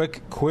also a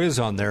quick quiz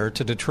on there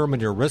to determine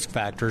your risk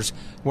factors.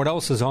 What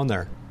else is on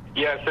there?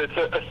 Yes, it's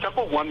a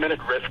simple 1-minute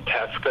risk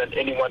test that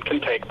anyone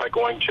can take by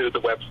going to the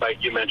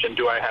website you mentioned,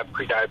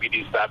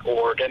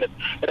 doihaveprediabetes.org, and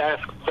it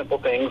asks simple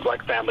things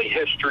like family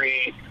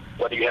history,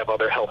 whether you have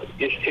other health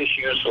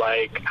issues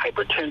like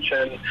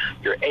hypertension,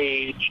 your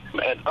age,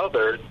 and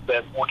others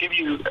that will give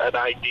you an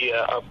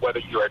idea of whether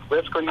you're at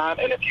risk or not.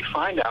 And if you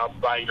find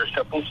out by the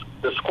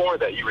score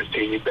that you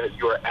receive that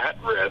you're at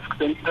risk,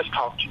 then you just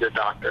talk to your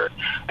doctor.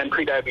 And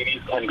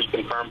prediabetes can be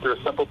confirmed through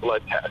a simple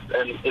blood test,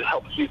 and it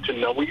helps you to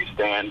know where you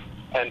stand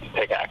and to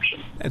take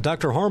action.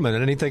 Dr. Harmon,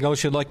 anything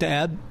else you'd like to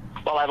add?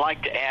 Well, I'd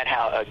like to add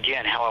how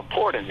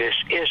important this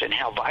is and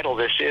how vital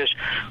this is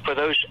for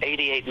those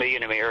 88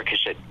 million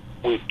Americans that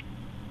we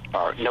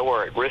are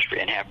nowhere at risk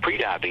and have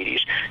prediabetes,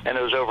 and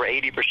those over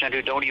 80%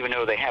 who don't even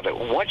know they have it.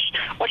 Once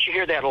you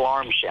hear that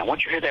alarm sound,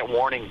 once you hear that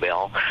warning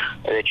bell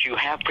that you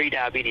have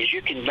prediabetes,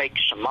 you can make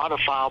some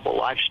modifiable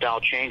lifestyle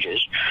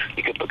changes.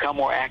 You can become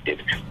more active,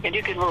 and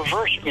you can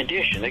reverse the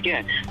condition.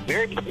 Again,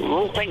 very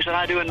little things that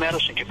I do in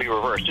medicine can be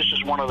reversed. This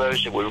is one of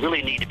those that we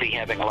really need to be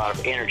having a lot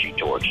of energy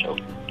towards. So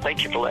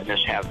thank you for letting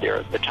us have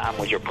the time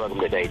with your program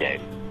today,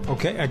 Dave.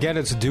 Okay, again,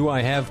 it's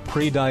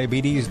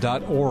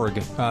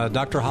doihaveprediabetes.org.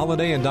 Dr.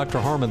 Holliday and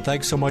Dr. Harmon,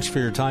 thanks so much for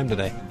your time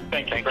today.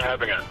 Thank you for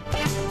having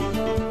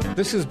us.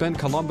 This has been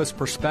Columbus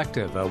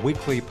Perspective, a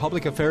weekly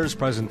public affairs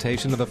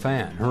presentation of The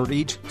Fan, heard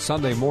each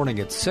Sunday morning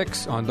at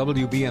 6 on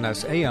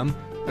WBNS AM,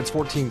 that's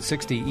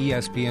 1460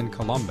 ESPN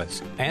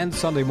Columbus, and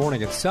Sunday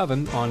morning at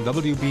 7 on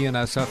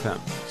WBNS FM.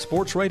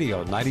 Sports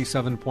Radio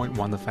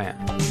 97.1 The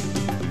Fan.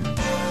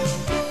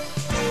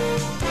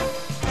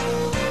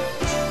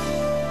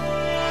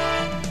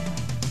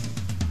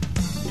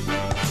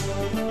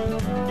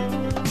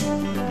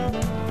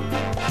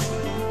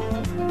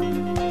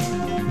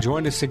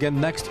 Join us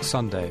again next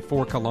Sunday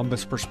for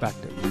Columbus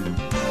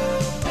Perspective.